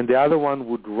 and the other one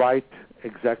would write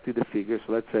exactly the figure.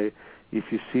 So let's say if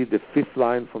you see the fifth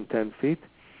line from 10 feet,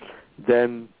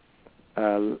 then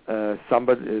the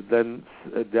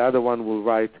other one will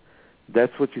write,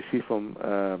 that's what you see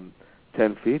from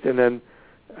 10 feet, and then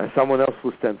someone else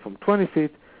will stand from 20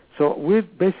 feet. So we're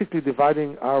basically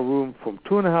dividing our room from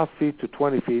 2.5 feet to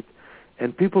 20 feet,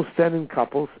 and people stand in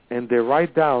couples, and they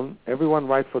write down, everyone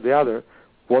writes for the other,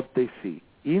 what they see,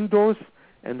 indoors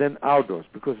and then outdoors,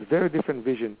 because it's very different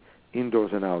vision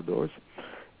indoors and outdoors.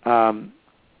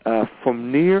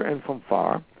 from near and from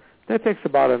far. That takes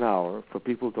about an hour for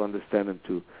people to understand and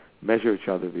to measure each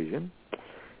other's vision.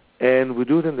 And we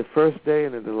do it in the first day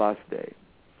and in the last day.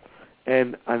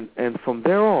 And from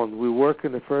there on, we work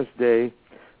in the first day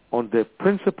on the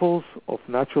principles of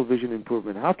natural vision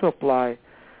improvement, how to apply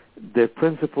the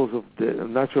principles of the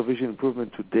natural vision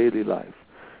improvement to daily life,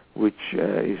 which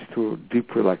is through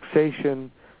deep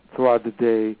relaxation throughout the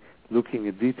day, looking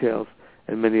at details,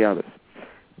 and many others.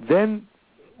 Then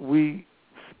we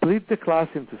split the class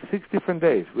into 6 different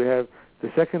days. We have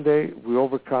the second day, we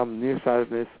overcome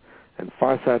nearsightedness and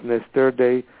farsightedness. Third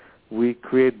day, we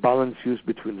create balance use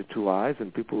between the two eyes,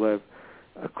 and people who have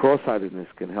cross-sightedness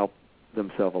can help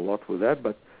themselves a lot with that,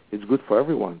 but it's good for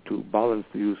everyone to balance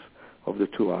the use of the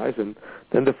two eyes. And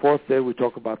then the fourth day, we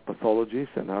talk about pathologies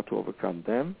and how to overcome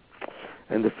them.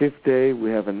 And the fifth day, we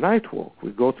have a night walk.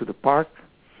 We go to the park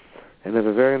and have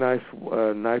a very nice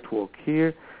night walk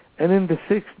here. And in the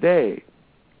sixth day,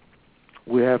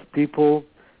 we have people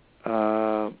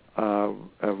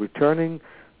returning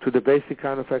to the basic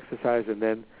kind of exercise and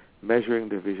then measuring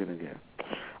the vision again.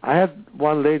 I had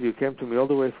one lady who came to me all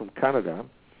the way from Canada,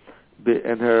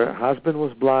 and her husband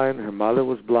was blind, her mother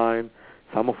was blind,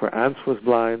 some of her aunts was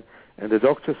blind, and the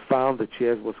doctors found that she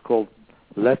has what's called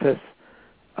lattice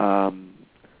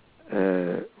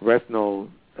retinal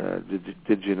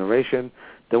degeneration.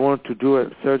 They wanted to do a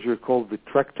surgery called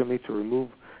vitrectomy to remove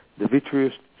the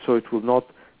vitreous so it will not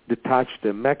detach the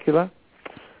macula.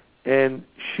 And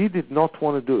she did not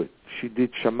want to do it. She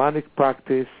did shamanic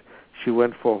practice. She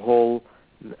went for a whole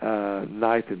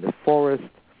night in the forest.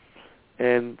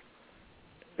 And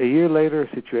a year later,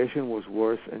 her situation was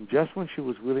worse. And just when she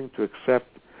was willing to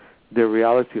accept the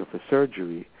reality of a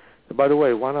surgery, and by the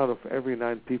way, 1 out of every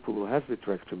 9 people who has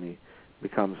vitrectomy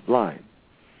becomes blind.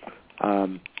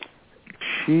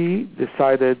 She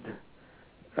decided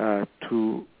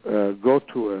to go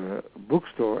to a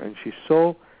bookstore, and she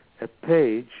saw a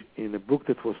page in a book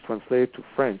that was translated to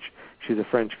French. She's a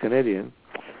French Canadian,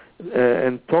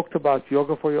 and talked about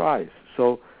yoga for your eyes.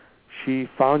 So she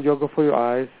found Yoga for Your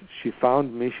Eyes. She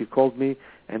found me. She called me,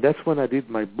 and that's when I did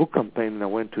my book campaign, and I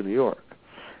went to New York.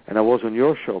 And I was on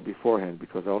your show beforehand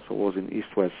because I also was in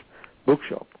East West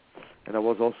Bookshop. And I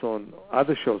was also on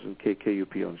other shows in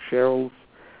KKUP, on Cheryl's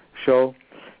show.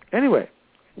 Anyway,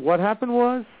 what happened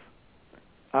was,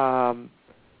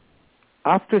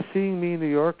 after seeing me in New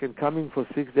York and coming for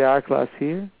 6-day eye class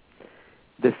here,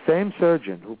 the same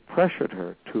surgeon who pressured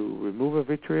her to remove a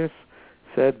vitreous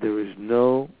said there is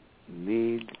no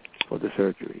need for the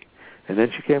surgery. And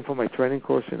then she came for my training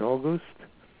course in August,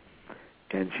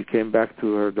 and she came back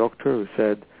to her doctor who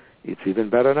said, it's even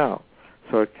better now.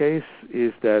 So her case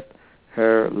is that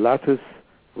her lattice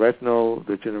retinal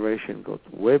degeneration got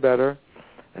way better,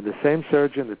 and the same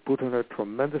surgeon that put on her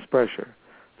tremendous pressure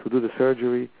to do the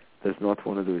surgery does not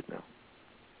want to do it now.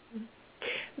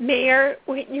 Meir,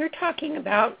 when you're talking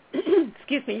about,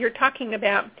 you're talking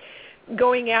about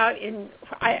going out in,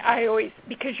 I always,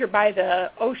 because you're by the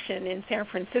ocean in San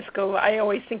Francisco, I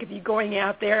always think of you going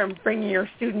out there and bringing your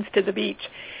students to the beach.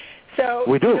 So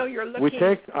we do. You know, you're looking.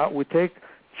 We take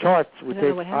charts. We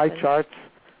take eye charts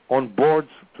on boards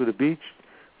to the beach.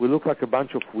 We look like a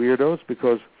bunch of weirdos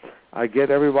because I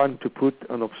get everyone to put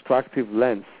an obstructive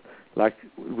lens. Like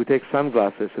we take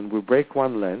sunglasses and we break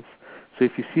one lens. So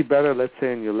if you see better, let's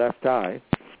say in your left eye,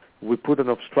 we put an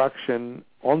obstruction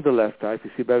on the left eye. If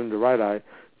you see better in the right eye,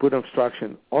 put an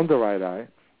obstruction on the right eye.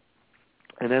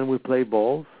 And then we play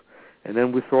balls. And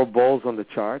then we throw balls on the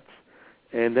charts.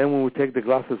 And then when we take the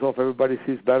glasses off, everybody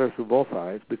sees better through both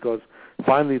eyes because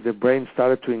finally the brain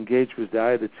started to engage with the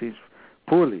eye that sees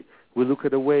poorly. We look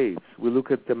at the waves. We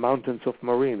look at the mountains of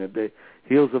Marine, at the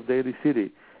hills of Daly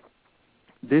City.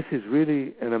 This is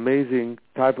really an amazing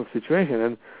type of situation.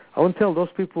 And I want to tell those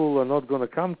people who are not going to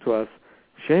come to us,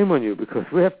 shame on you, because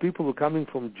we have people who are coming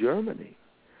from Germany.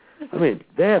 I mean,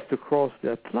 they have to cross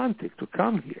the Atlantic to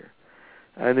come here.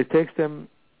 And it takes them,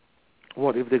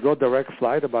 if they go direct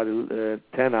flight, about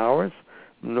 10 hours,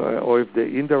 or if the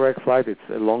indirect flight, it's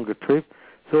a longer trip.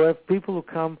 So we have people who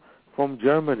come from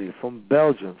Germany, from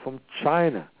Belgium, from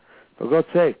China. For God's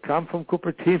sake, come from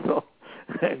Cupertino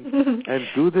and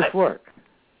do this work.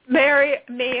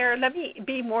 Meir, let me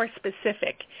be more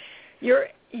specific.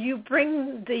 You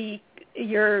bring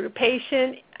your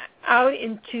patient out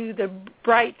into the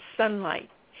bright sunlight,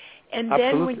 and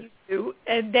then when you do,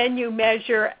 and then you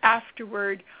measure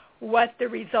afterward what the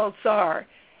results are.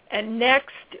 And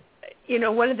next,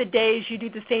 one of the days you do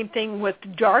the same thing with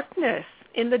darkness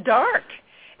in the dark,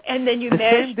 and then you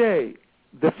measure. Same day.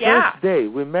 the first day,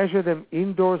 we measure them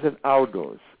indoors and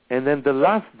outdoors. And then the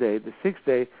last day, the 6th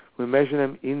day, we measure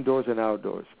them indoors and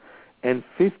outdoors. And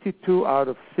 52 out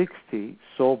of 60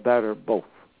 saw better both.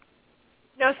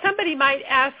 Now, somebody might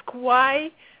ask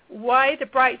why the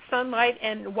bright sunlight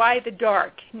and why the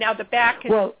dark? Now, the back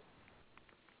and... Well,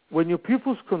 when your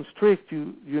pupils constrict,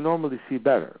 you normally see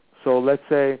better. So let's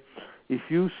say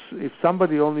if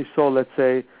somebody only saw, let's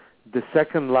say, the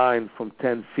second line from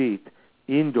 10 feet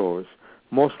indoors,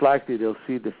 most likely they'll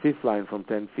see the 5th line from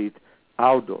 10 feet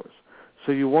outdoors.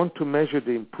 So you want to measure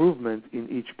the improvement in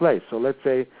each place. So let's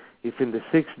say if in the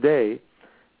 6th day,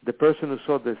 the person who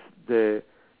saw the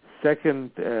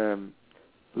second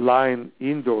line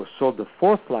indoors saw the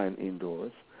 4th line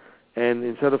indoors, and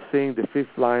instead of seeing the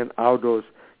 5th line outdoors,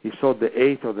 he saw the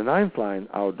 8th or the 9th line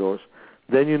outdoors,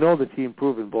 then you know that he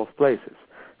improved in both places.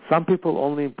 Some people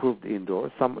only improved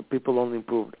indoors. Some people only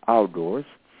improved outdoors.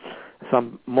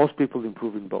 Most people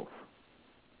improve in both.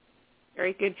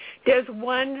 Very good. Does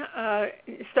one,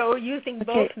 so using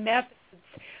both methods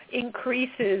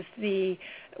increases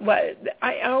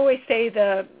I always say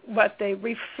the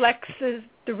reflex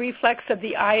of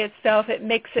the eye itself. It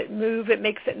makes it move. It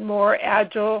makes it more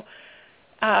agile,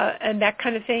 and that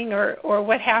kind of thing, or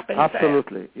what happens?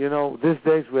 Absolutely. These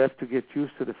days we have to get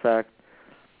used to the fact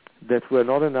that we're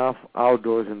not enough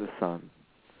outdoors in the sun.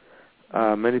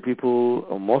 Many people,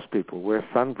 or most people, wear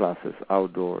sunglasses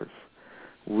outdoors.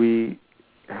 We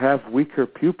have weaker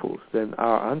pupils than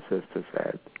our ancestors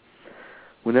had.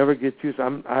 We never get used.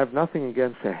 I have nothing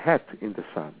against a hat in the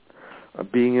sun.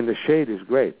 Being in the shade is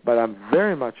great, but I'm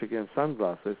very much against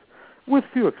sunglasses, with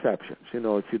few exceptions.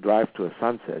 If you drive to a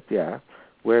sunset,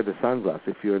 wear the sunglasses.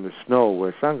 If you're in the snow,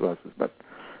 wear sunglasses. But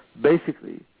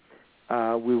basically,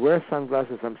 we wear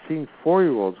sunglasses. I'm seeing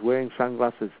 4-year-olds wearing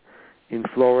sunglasses in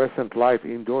fluorescent light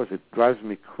indoors. It drives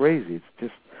me crazy. It's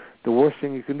just the worst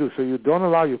thing you can do. So you don't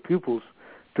allow your pupils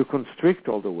to constrict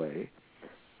all the way.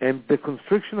 And the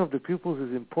constriction of the pupils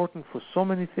is important for so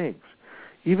many things,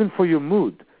 even for your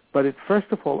mood. But it, first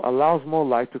of all, allows more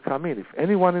light to come in. If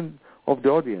anyone of the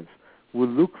audience will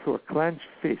look for a clenched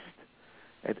fist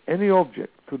at any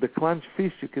object, through the clenched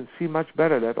fist you can see much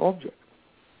better that object.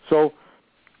 So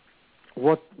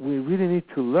what we really need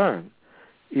to learn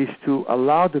is to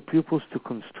allow the pupils to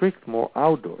constrict more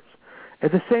outdoors.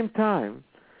 At the same time,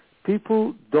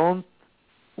 people don't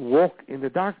walk in the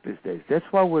dark these days. That's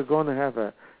why we're going to have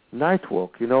a night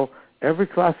walk. Every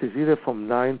class is either from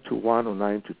 9 to 1 or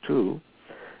 9 to 2,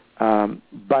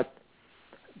 but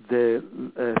the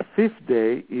 5th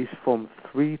day is from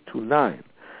 3 to 9,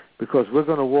 because we're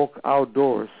going to walk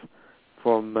outdoors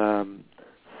from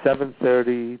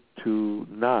 7:30 to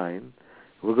 9.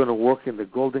 We're going to walk in the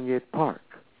Golden Gate Park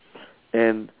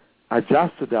and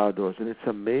adjust to the outdoors. And it's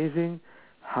amazing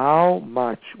how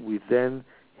much we then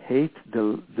hate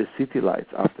the city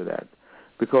lights after that,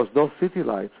 because those city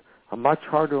lights are much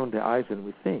harder on the eyes than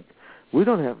we think. We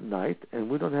don't have night, and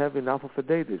we don't have enough of a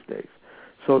day these days.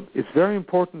 So it's very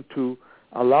important to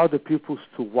allow the pupils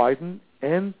to widen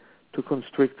and to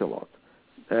constrict a lot.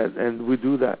 And we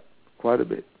do that quite a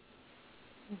bit.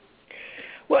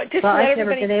 Well, I've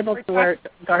never been able to wear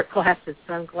dark glasses,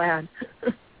 so I'm glad.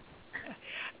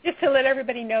 Just to let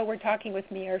everybody know, we're talking with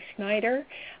Meir Schneider.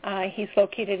 He's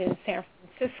located in San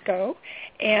Francisco.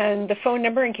 And the phone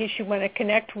number, in case you want to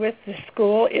connect with the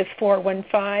school, is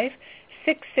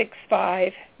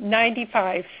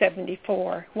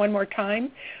 415-665-9574. One more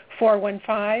time,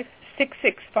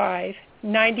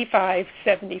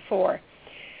 415-665-9574.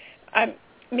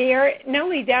 Meir, not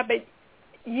only that, but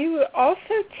you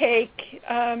also take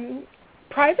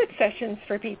private sessions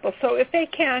for people. So if they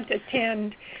can't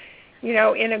attend,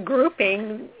 in a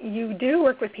grouping, you do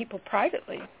work with people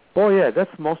privately. Oh, yeah,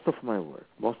 that's most of my work.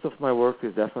 Most of my work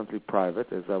is definitely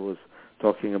private, as I was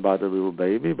talking about a little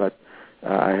baby. But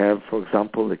I have, for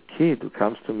example, a kid who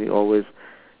comes to me always,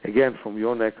 again, from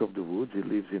your neck of the woods. He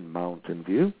lives in Mountain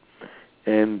View.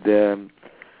 And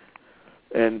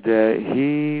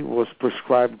he was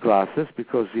prescribed glasses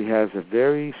because he has a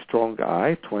very strong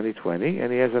eye, 20/20,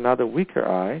 and he has another weaker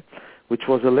eye, which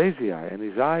was a lazy eye. And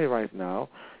his eye right now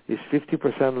is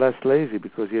 50% less lazy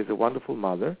because he has a wonderful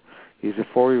mother. He's a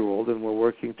 4-year-old, and we're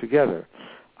working together.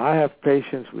 I have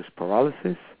patients with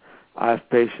paralysis. I have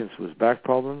patients with back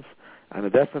problems, and I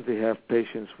definitely have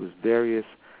patients with various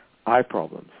eye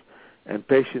problems. And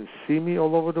patients see me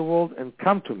all over the world and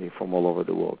come to me from all over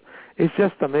the world. It's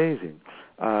just amazing.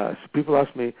 So people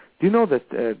ask me, do you know that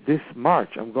this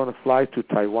March I'm going to fly to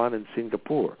Taiwan and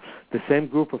Singapore? The same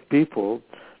group of people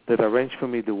that arranged for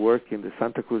me to work in the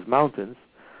Santa Cruz Mountains,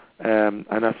 and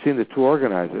I've seen the two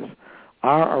organizers,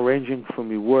 are arranging for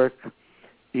me work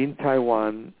in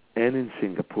Taiwan and in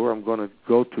Singapore. I'm going to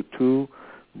go to 2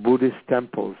 Buddhist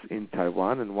temples in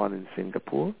Taiwan and 1 in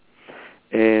Singapore.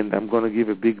 And I'm going to give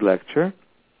a big lecture.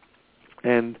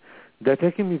 And they're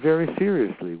taking me very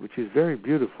seriously, which is very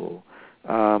beautiful.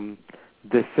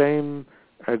 The same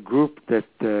group that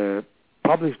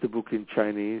published the book in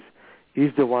Chinese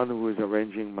is the one who is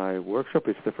arranging my workshop.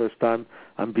 It's the first time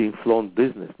I'm being flown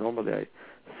business. Normally I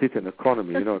sit in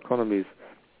economy. Economy is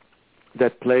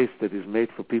that place that is made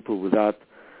for people without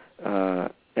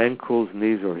ankles,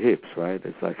 knees, or hips, right?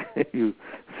 It's like you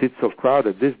sit so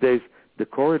crowded. These days, the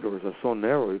corridors are so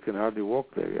narrow you can hardly walk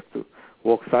there. You have to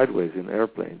walk sideways in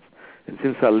airplanes. And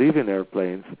since I live in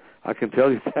airplanes, I can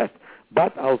tell you that.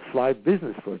 But I'll fly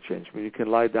business for a change. I mean, you can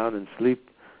lie down and sleep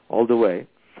all the way.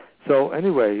 So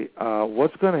anyway,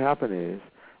 what's going to happen is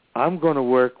I'm going to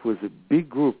work with a big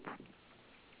group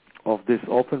of these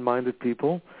open-minded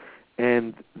people,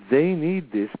 and they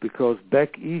need this because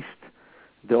back east,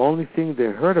 the only thing they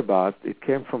heard about, it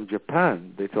came from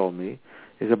Japan, they told me,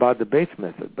 is about the Bates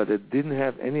method, but it didn't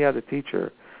have any other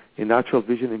teacher in natural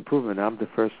vision improvement. I'm the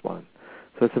first one.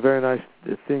 So it's a very nice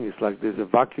thing. It's like there's a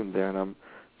vacuum there, and I'm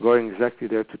going exactly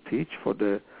there to teach.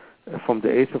 From the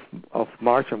 8th of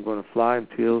March, I'm going to fly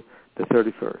until the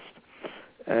 31st.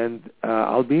 And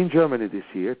I'll be in Germany this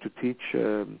year to teach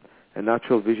a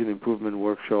natural vision improvement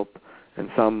workshop and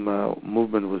some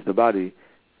movement with the body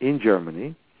in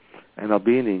Germany. And I'll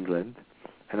be in England,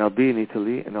 and I'll be in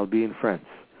Italy, and I'll be in France.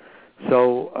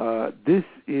 So this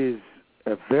is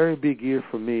a very big year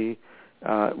for me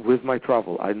with my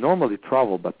travel. I normally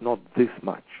travel, but not this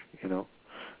much,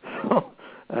 So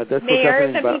that's Meir,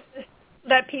 what's happening.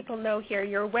 Let people know here,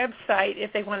 your website,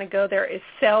 if they want to go there, is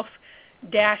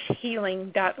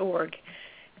self-healing.org.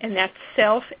 And that's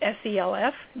self,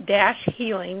 S-E-L-F,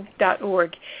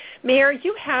 -healing.org. Meir,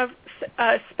 you have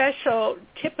a special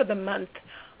tip of the month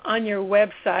on your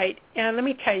website, and let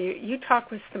me tell you, you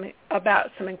talk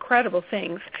about some incredible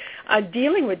things.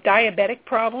 Dealing with diabetic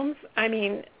problems, I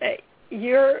mean,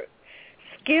 your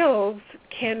skills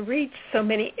can reach so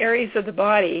many areas of the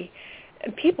body,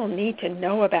 and people need to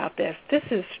know about this. This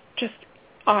is just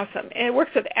awesome. And it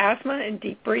works with asthma and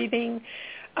deep breathing,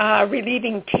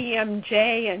 relieving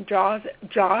TMJ and jaw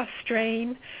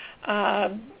strain.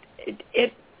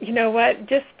 You know what,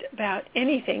 just about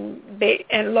anything,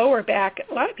 and lower back.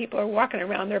 A lot of people are walking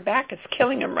around, their back is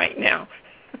killing them right now.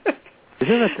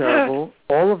 Isn't it terrible?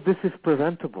 All of this is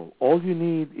preventable. All you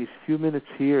need is a few minutes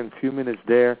here and a few minutes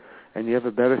there, and you have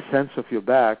a better sense of your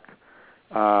back.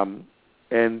 And,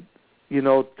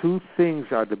 2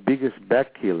 things are the biggest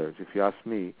back killers, if you ask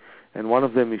me. And one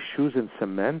of them is shoes and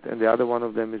cement, and the other one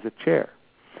of them is a chair.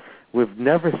 We've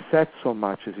never sat so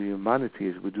much as a humanity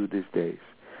as we do these days.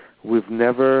 We've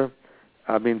never,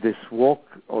 this walk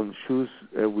on shoes,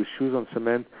 with shoes on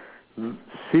cement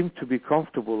seemed to be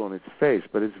comfortable on its face,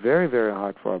 but it's very, very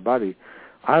hard for our body.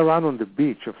 I run on the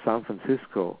beach of San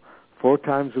Francisco 4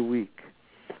 times a week,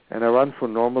 and I run for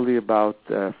normally about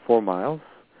 4 miles.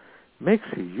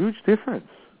 Makes a huge difference.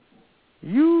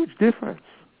 Huge difference.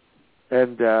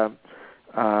 And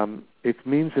it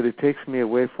means that it takes me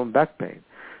away from back pain.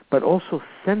 But also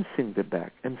sensing the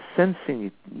back and sensing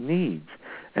its needs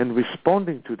and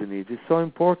responding to the needs is so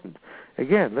important.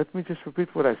 Again, let me just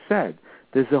repeat what I said.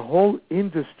 There's a whole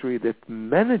industry that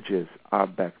manages our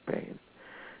back pain.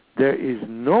 There is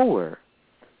nowhere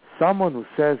someone who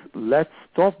says, let's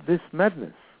stop this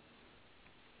madness.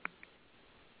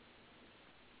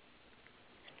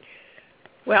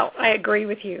 Well, I agree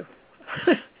with you.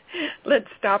 Let's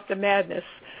stop the madness.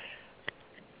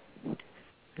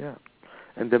 Yeah.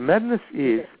 And the madness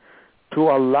is to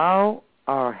allow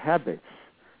our habits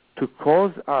to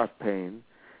cause our pain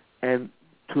and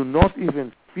to not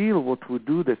even feel what we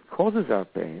do that causes our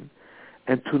pain,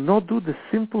 and to not do the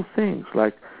simple things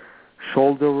like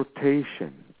shoulder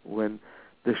rotation when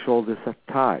the shoulders are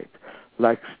tight,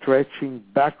 like stretching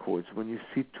backwards when you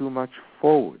sit too much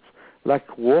forwards,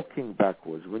 like walking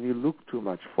backwards when you look too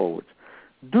much forwards.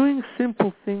 Doing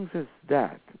simple things as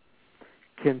that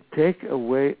can take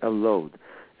away a load.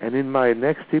 And in my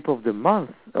next tip of the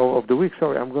month, or of the week,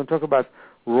 I'm going to talk about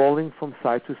rolling from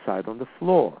side to side on the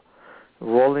floor.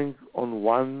 Rolling on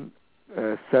one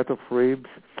set of ribs,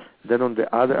 then on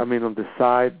the other, on the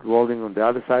side, rolling on the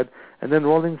other side, and then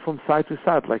rolling from side to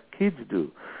side like kids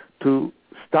do, to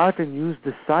start and use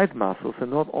the side muscles and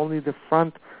not only the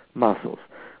front muscles.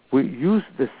 We use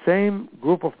the same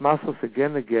group of muscles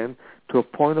again and again to a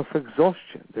point of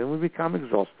exhaustion. Then we become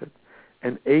exhausted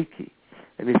and achy.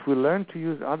 And if we learn to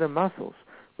use other muscles,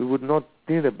 we would not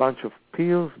need a bunch of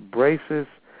pills, braces,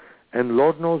 and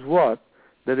Lord knows what,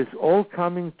 that is all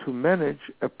coming to manage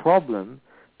a problem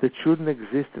that shouldn't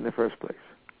exist in the first place.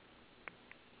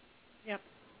 Yep.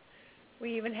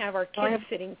 We even have our kids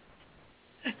sitting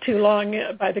too long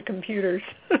by the computers.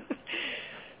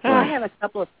 Well, I have a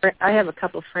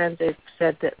couple of friends that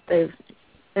said that they've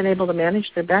been able to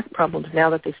manage their back problems now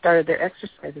that they started their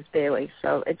exercises daily.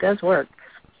 So it does work.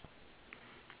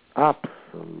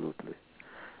 Absolutely.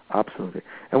 Absolutely.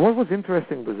 And what was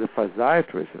interesting was the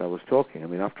physiatrist that I was talking. I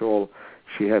mean, after all,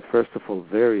 she had, first of all,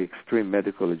 very extreme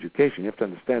medical education. You have to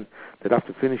understand that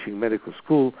after finishing medical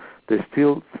school, there's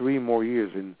still 3 more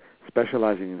years in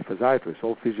specializing in physiatrists.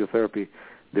 All physiotherapy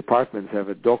departments have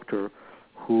a doctor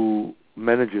who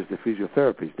manages the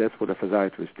physiotherapists. That's what a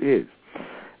physiatrist is.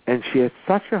 And she had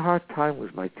such a hard time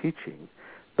with my teaching,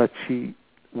 but she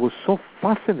was so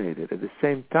fascinated at the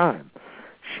same time.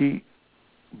 She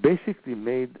basically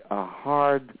made a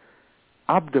hard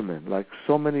abdomen, like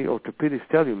so many orthopedists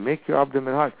tell you, make your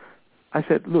abdomen hard. I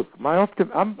said, look, my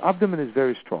abdomen is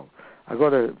very strong. I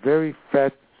got a very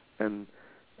fat and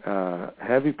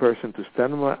heavy person to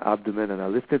stand on my abdomen, and I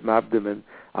lifted my abdomen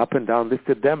up and down,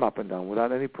 lifted them up and down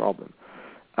without any problem.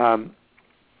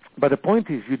 But the point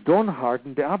is, you don't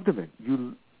harden the abdomen.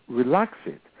 You relax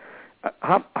it.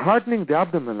 Hardening the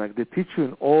abdomen, like they teach you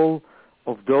in all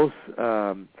of those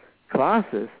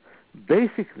classes,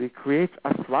 basically creates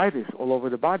arthritis all over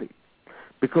the body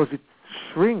because it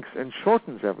shrinks and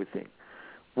shortens everything.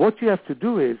 What you have to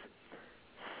do is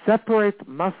separate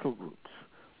muscle groups,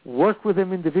 work with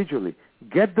them individually,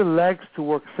 get the legs to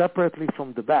work separately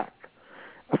from the back.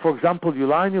 For example, you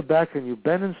lie on your back and you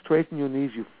bend and straighten your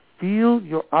knees, you feel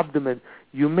your abdomen,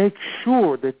 you make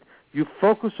sure that you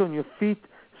focus on your feet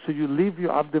so you leave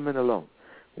your abdomen alone.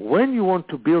 When you want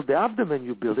to build the abdomen,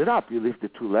 you build it up. You lift the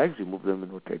 2 legs, you move them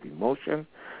in rotating motion.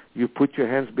 You put your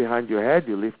hands behind your head,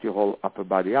 you lift your whole upper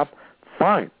body up.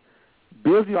 Fine.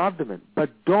 Build your abdomen, but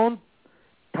don't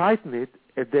tighten it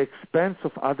at the expense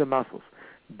of other muscles.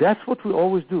 That's what we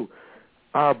always do.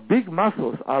 Our big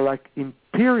muscles are like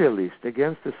imperialists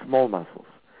against the small muscles.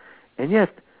 And yet,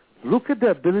 look at the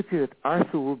ability that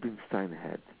Arthur Rubinstein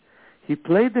had. He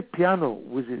played the piano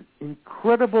with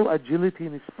incredible agility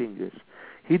in his fingers.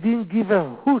 He didn't give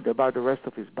a hoot about the rest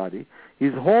of his body.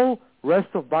 His whole rest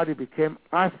of body became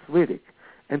arthritic.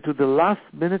 And to the last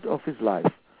minute of his life,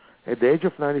 at the age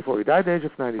of 94, he died at the age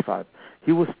of 95,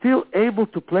 he was still able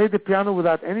to play the piano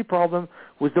without any problem,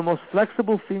 with the most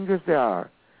flexible fingers there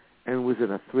are, and with an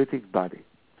arthritic body.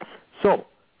 So,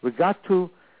 we got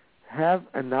to have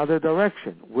another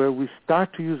direction where we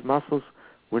start to use muscles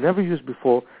we never used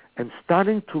before and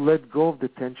starting to let go of the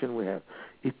tension we have.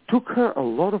 It took her a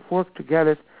lot of work to get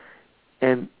it,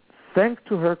 and thanks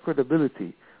to her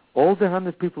credibility, all the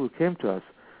 100 people who came to us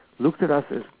looked at us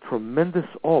as tremendous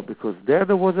awe, because there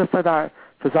was a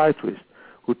physiatrist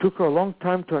who took her a long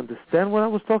time to understand what I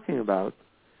was talking about,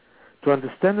 to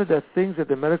understand that there are things that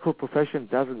the medical profession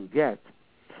doesn't get.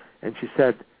 And she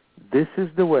said, this is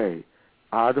the way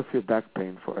out of your back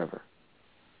pain forever.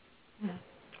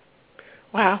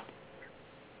 Wow.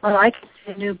 Well, I can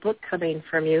see a new book coming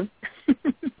from you.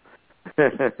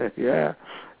 Yeah,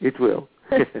 it will.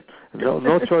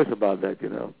 No choice about that, you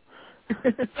know.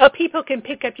 Well, people can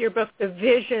pick up your book, The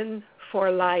Vision for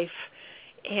Life,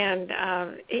 and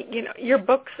your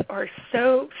books are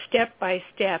so step by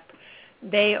step.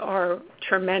 They are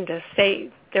tremendous.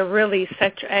 They're really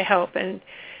such a help, and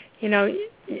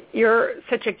you're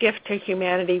such a gift to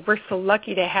humanity. We're so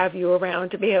lucky to have you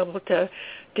around to be able to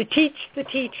teach the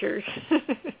teachers.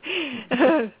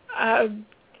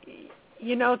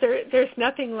 There's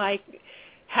nothing like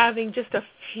having just a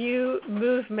few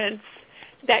movements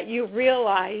that you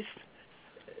realize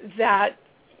that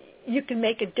you can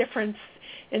make a difference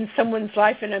in someone's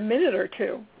life in a minute or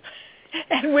two.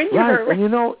 And when you're right,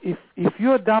 and if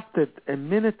you adopted a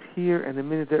minute here and a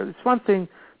minute there, it's one thing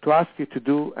to ask you to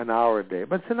do an hour a day,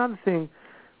 but it's another thing.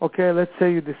 Okay, let's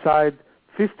say you decide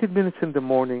 15 minutes in the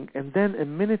morning, and then a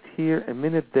minute here, a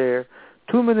minute there,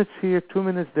 2 minutes here, 2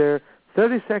 minutes there,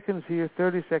 30 seconds here,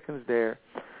 30 seconds there.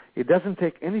 It doesn't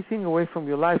take anything away from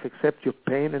your life except your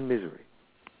pain and misery.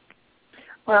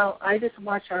 Well, I just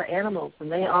watch our animals,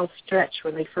 and they all stretch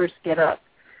when they first get up.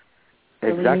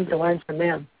 And Exactly. we need to learn from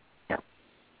them. Yeah.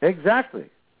 Exactly.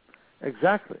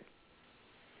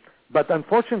 But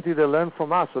unfortunately, they learn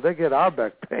from us, so they get our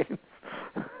back pains.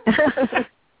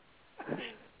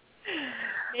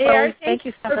 Meir, thank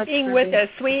you so much for being with us.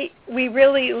 We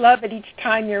really love it each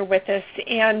time you're with us.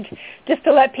 And just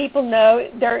to let people know,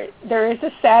 there is a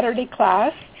Saturday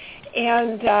class,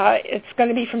 and it's going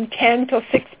to be from 10 till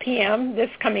 6 p.m. this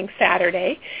coming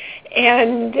Saturday.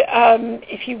 And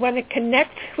if you want to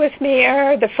connect with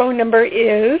Meir, the phone number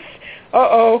is,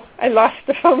 I lost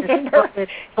the phone number.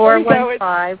 It's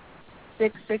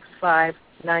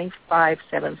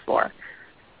 415-665-9574.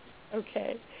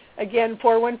 Okay. Again,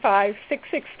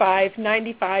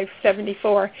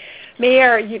 415-665-9574.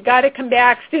 Meir, you got to come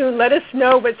back soon. Let us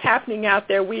know what's happening out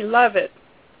there. We love it.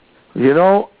 You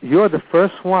know, you're the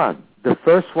first ones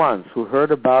who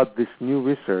heard about this new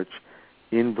research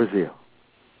in Brazil.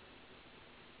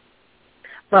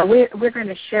 Well, we're going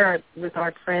to share it with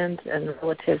our friends and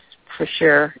relatives for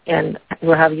sure, and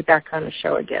we'll have you back on the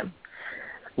show again.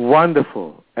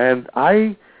 Wonderful. And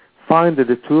I find that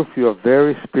the two of you are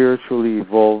very spiritually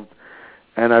evolved,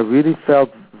 and I really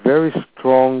felt very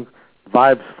strong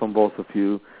vibes from both of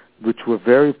you, which were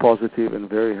very positive and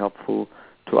very helpful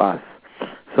to us.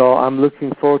 So I'm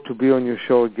looking forward to be on your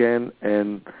show again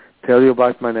and tell you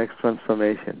about my next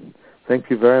transformation. Thank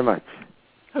you very much.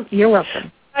 You're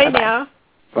welcome. Bye now.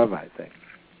 Bye-bye. Thanks.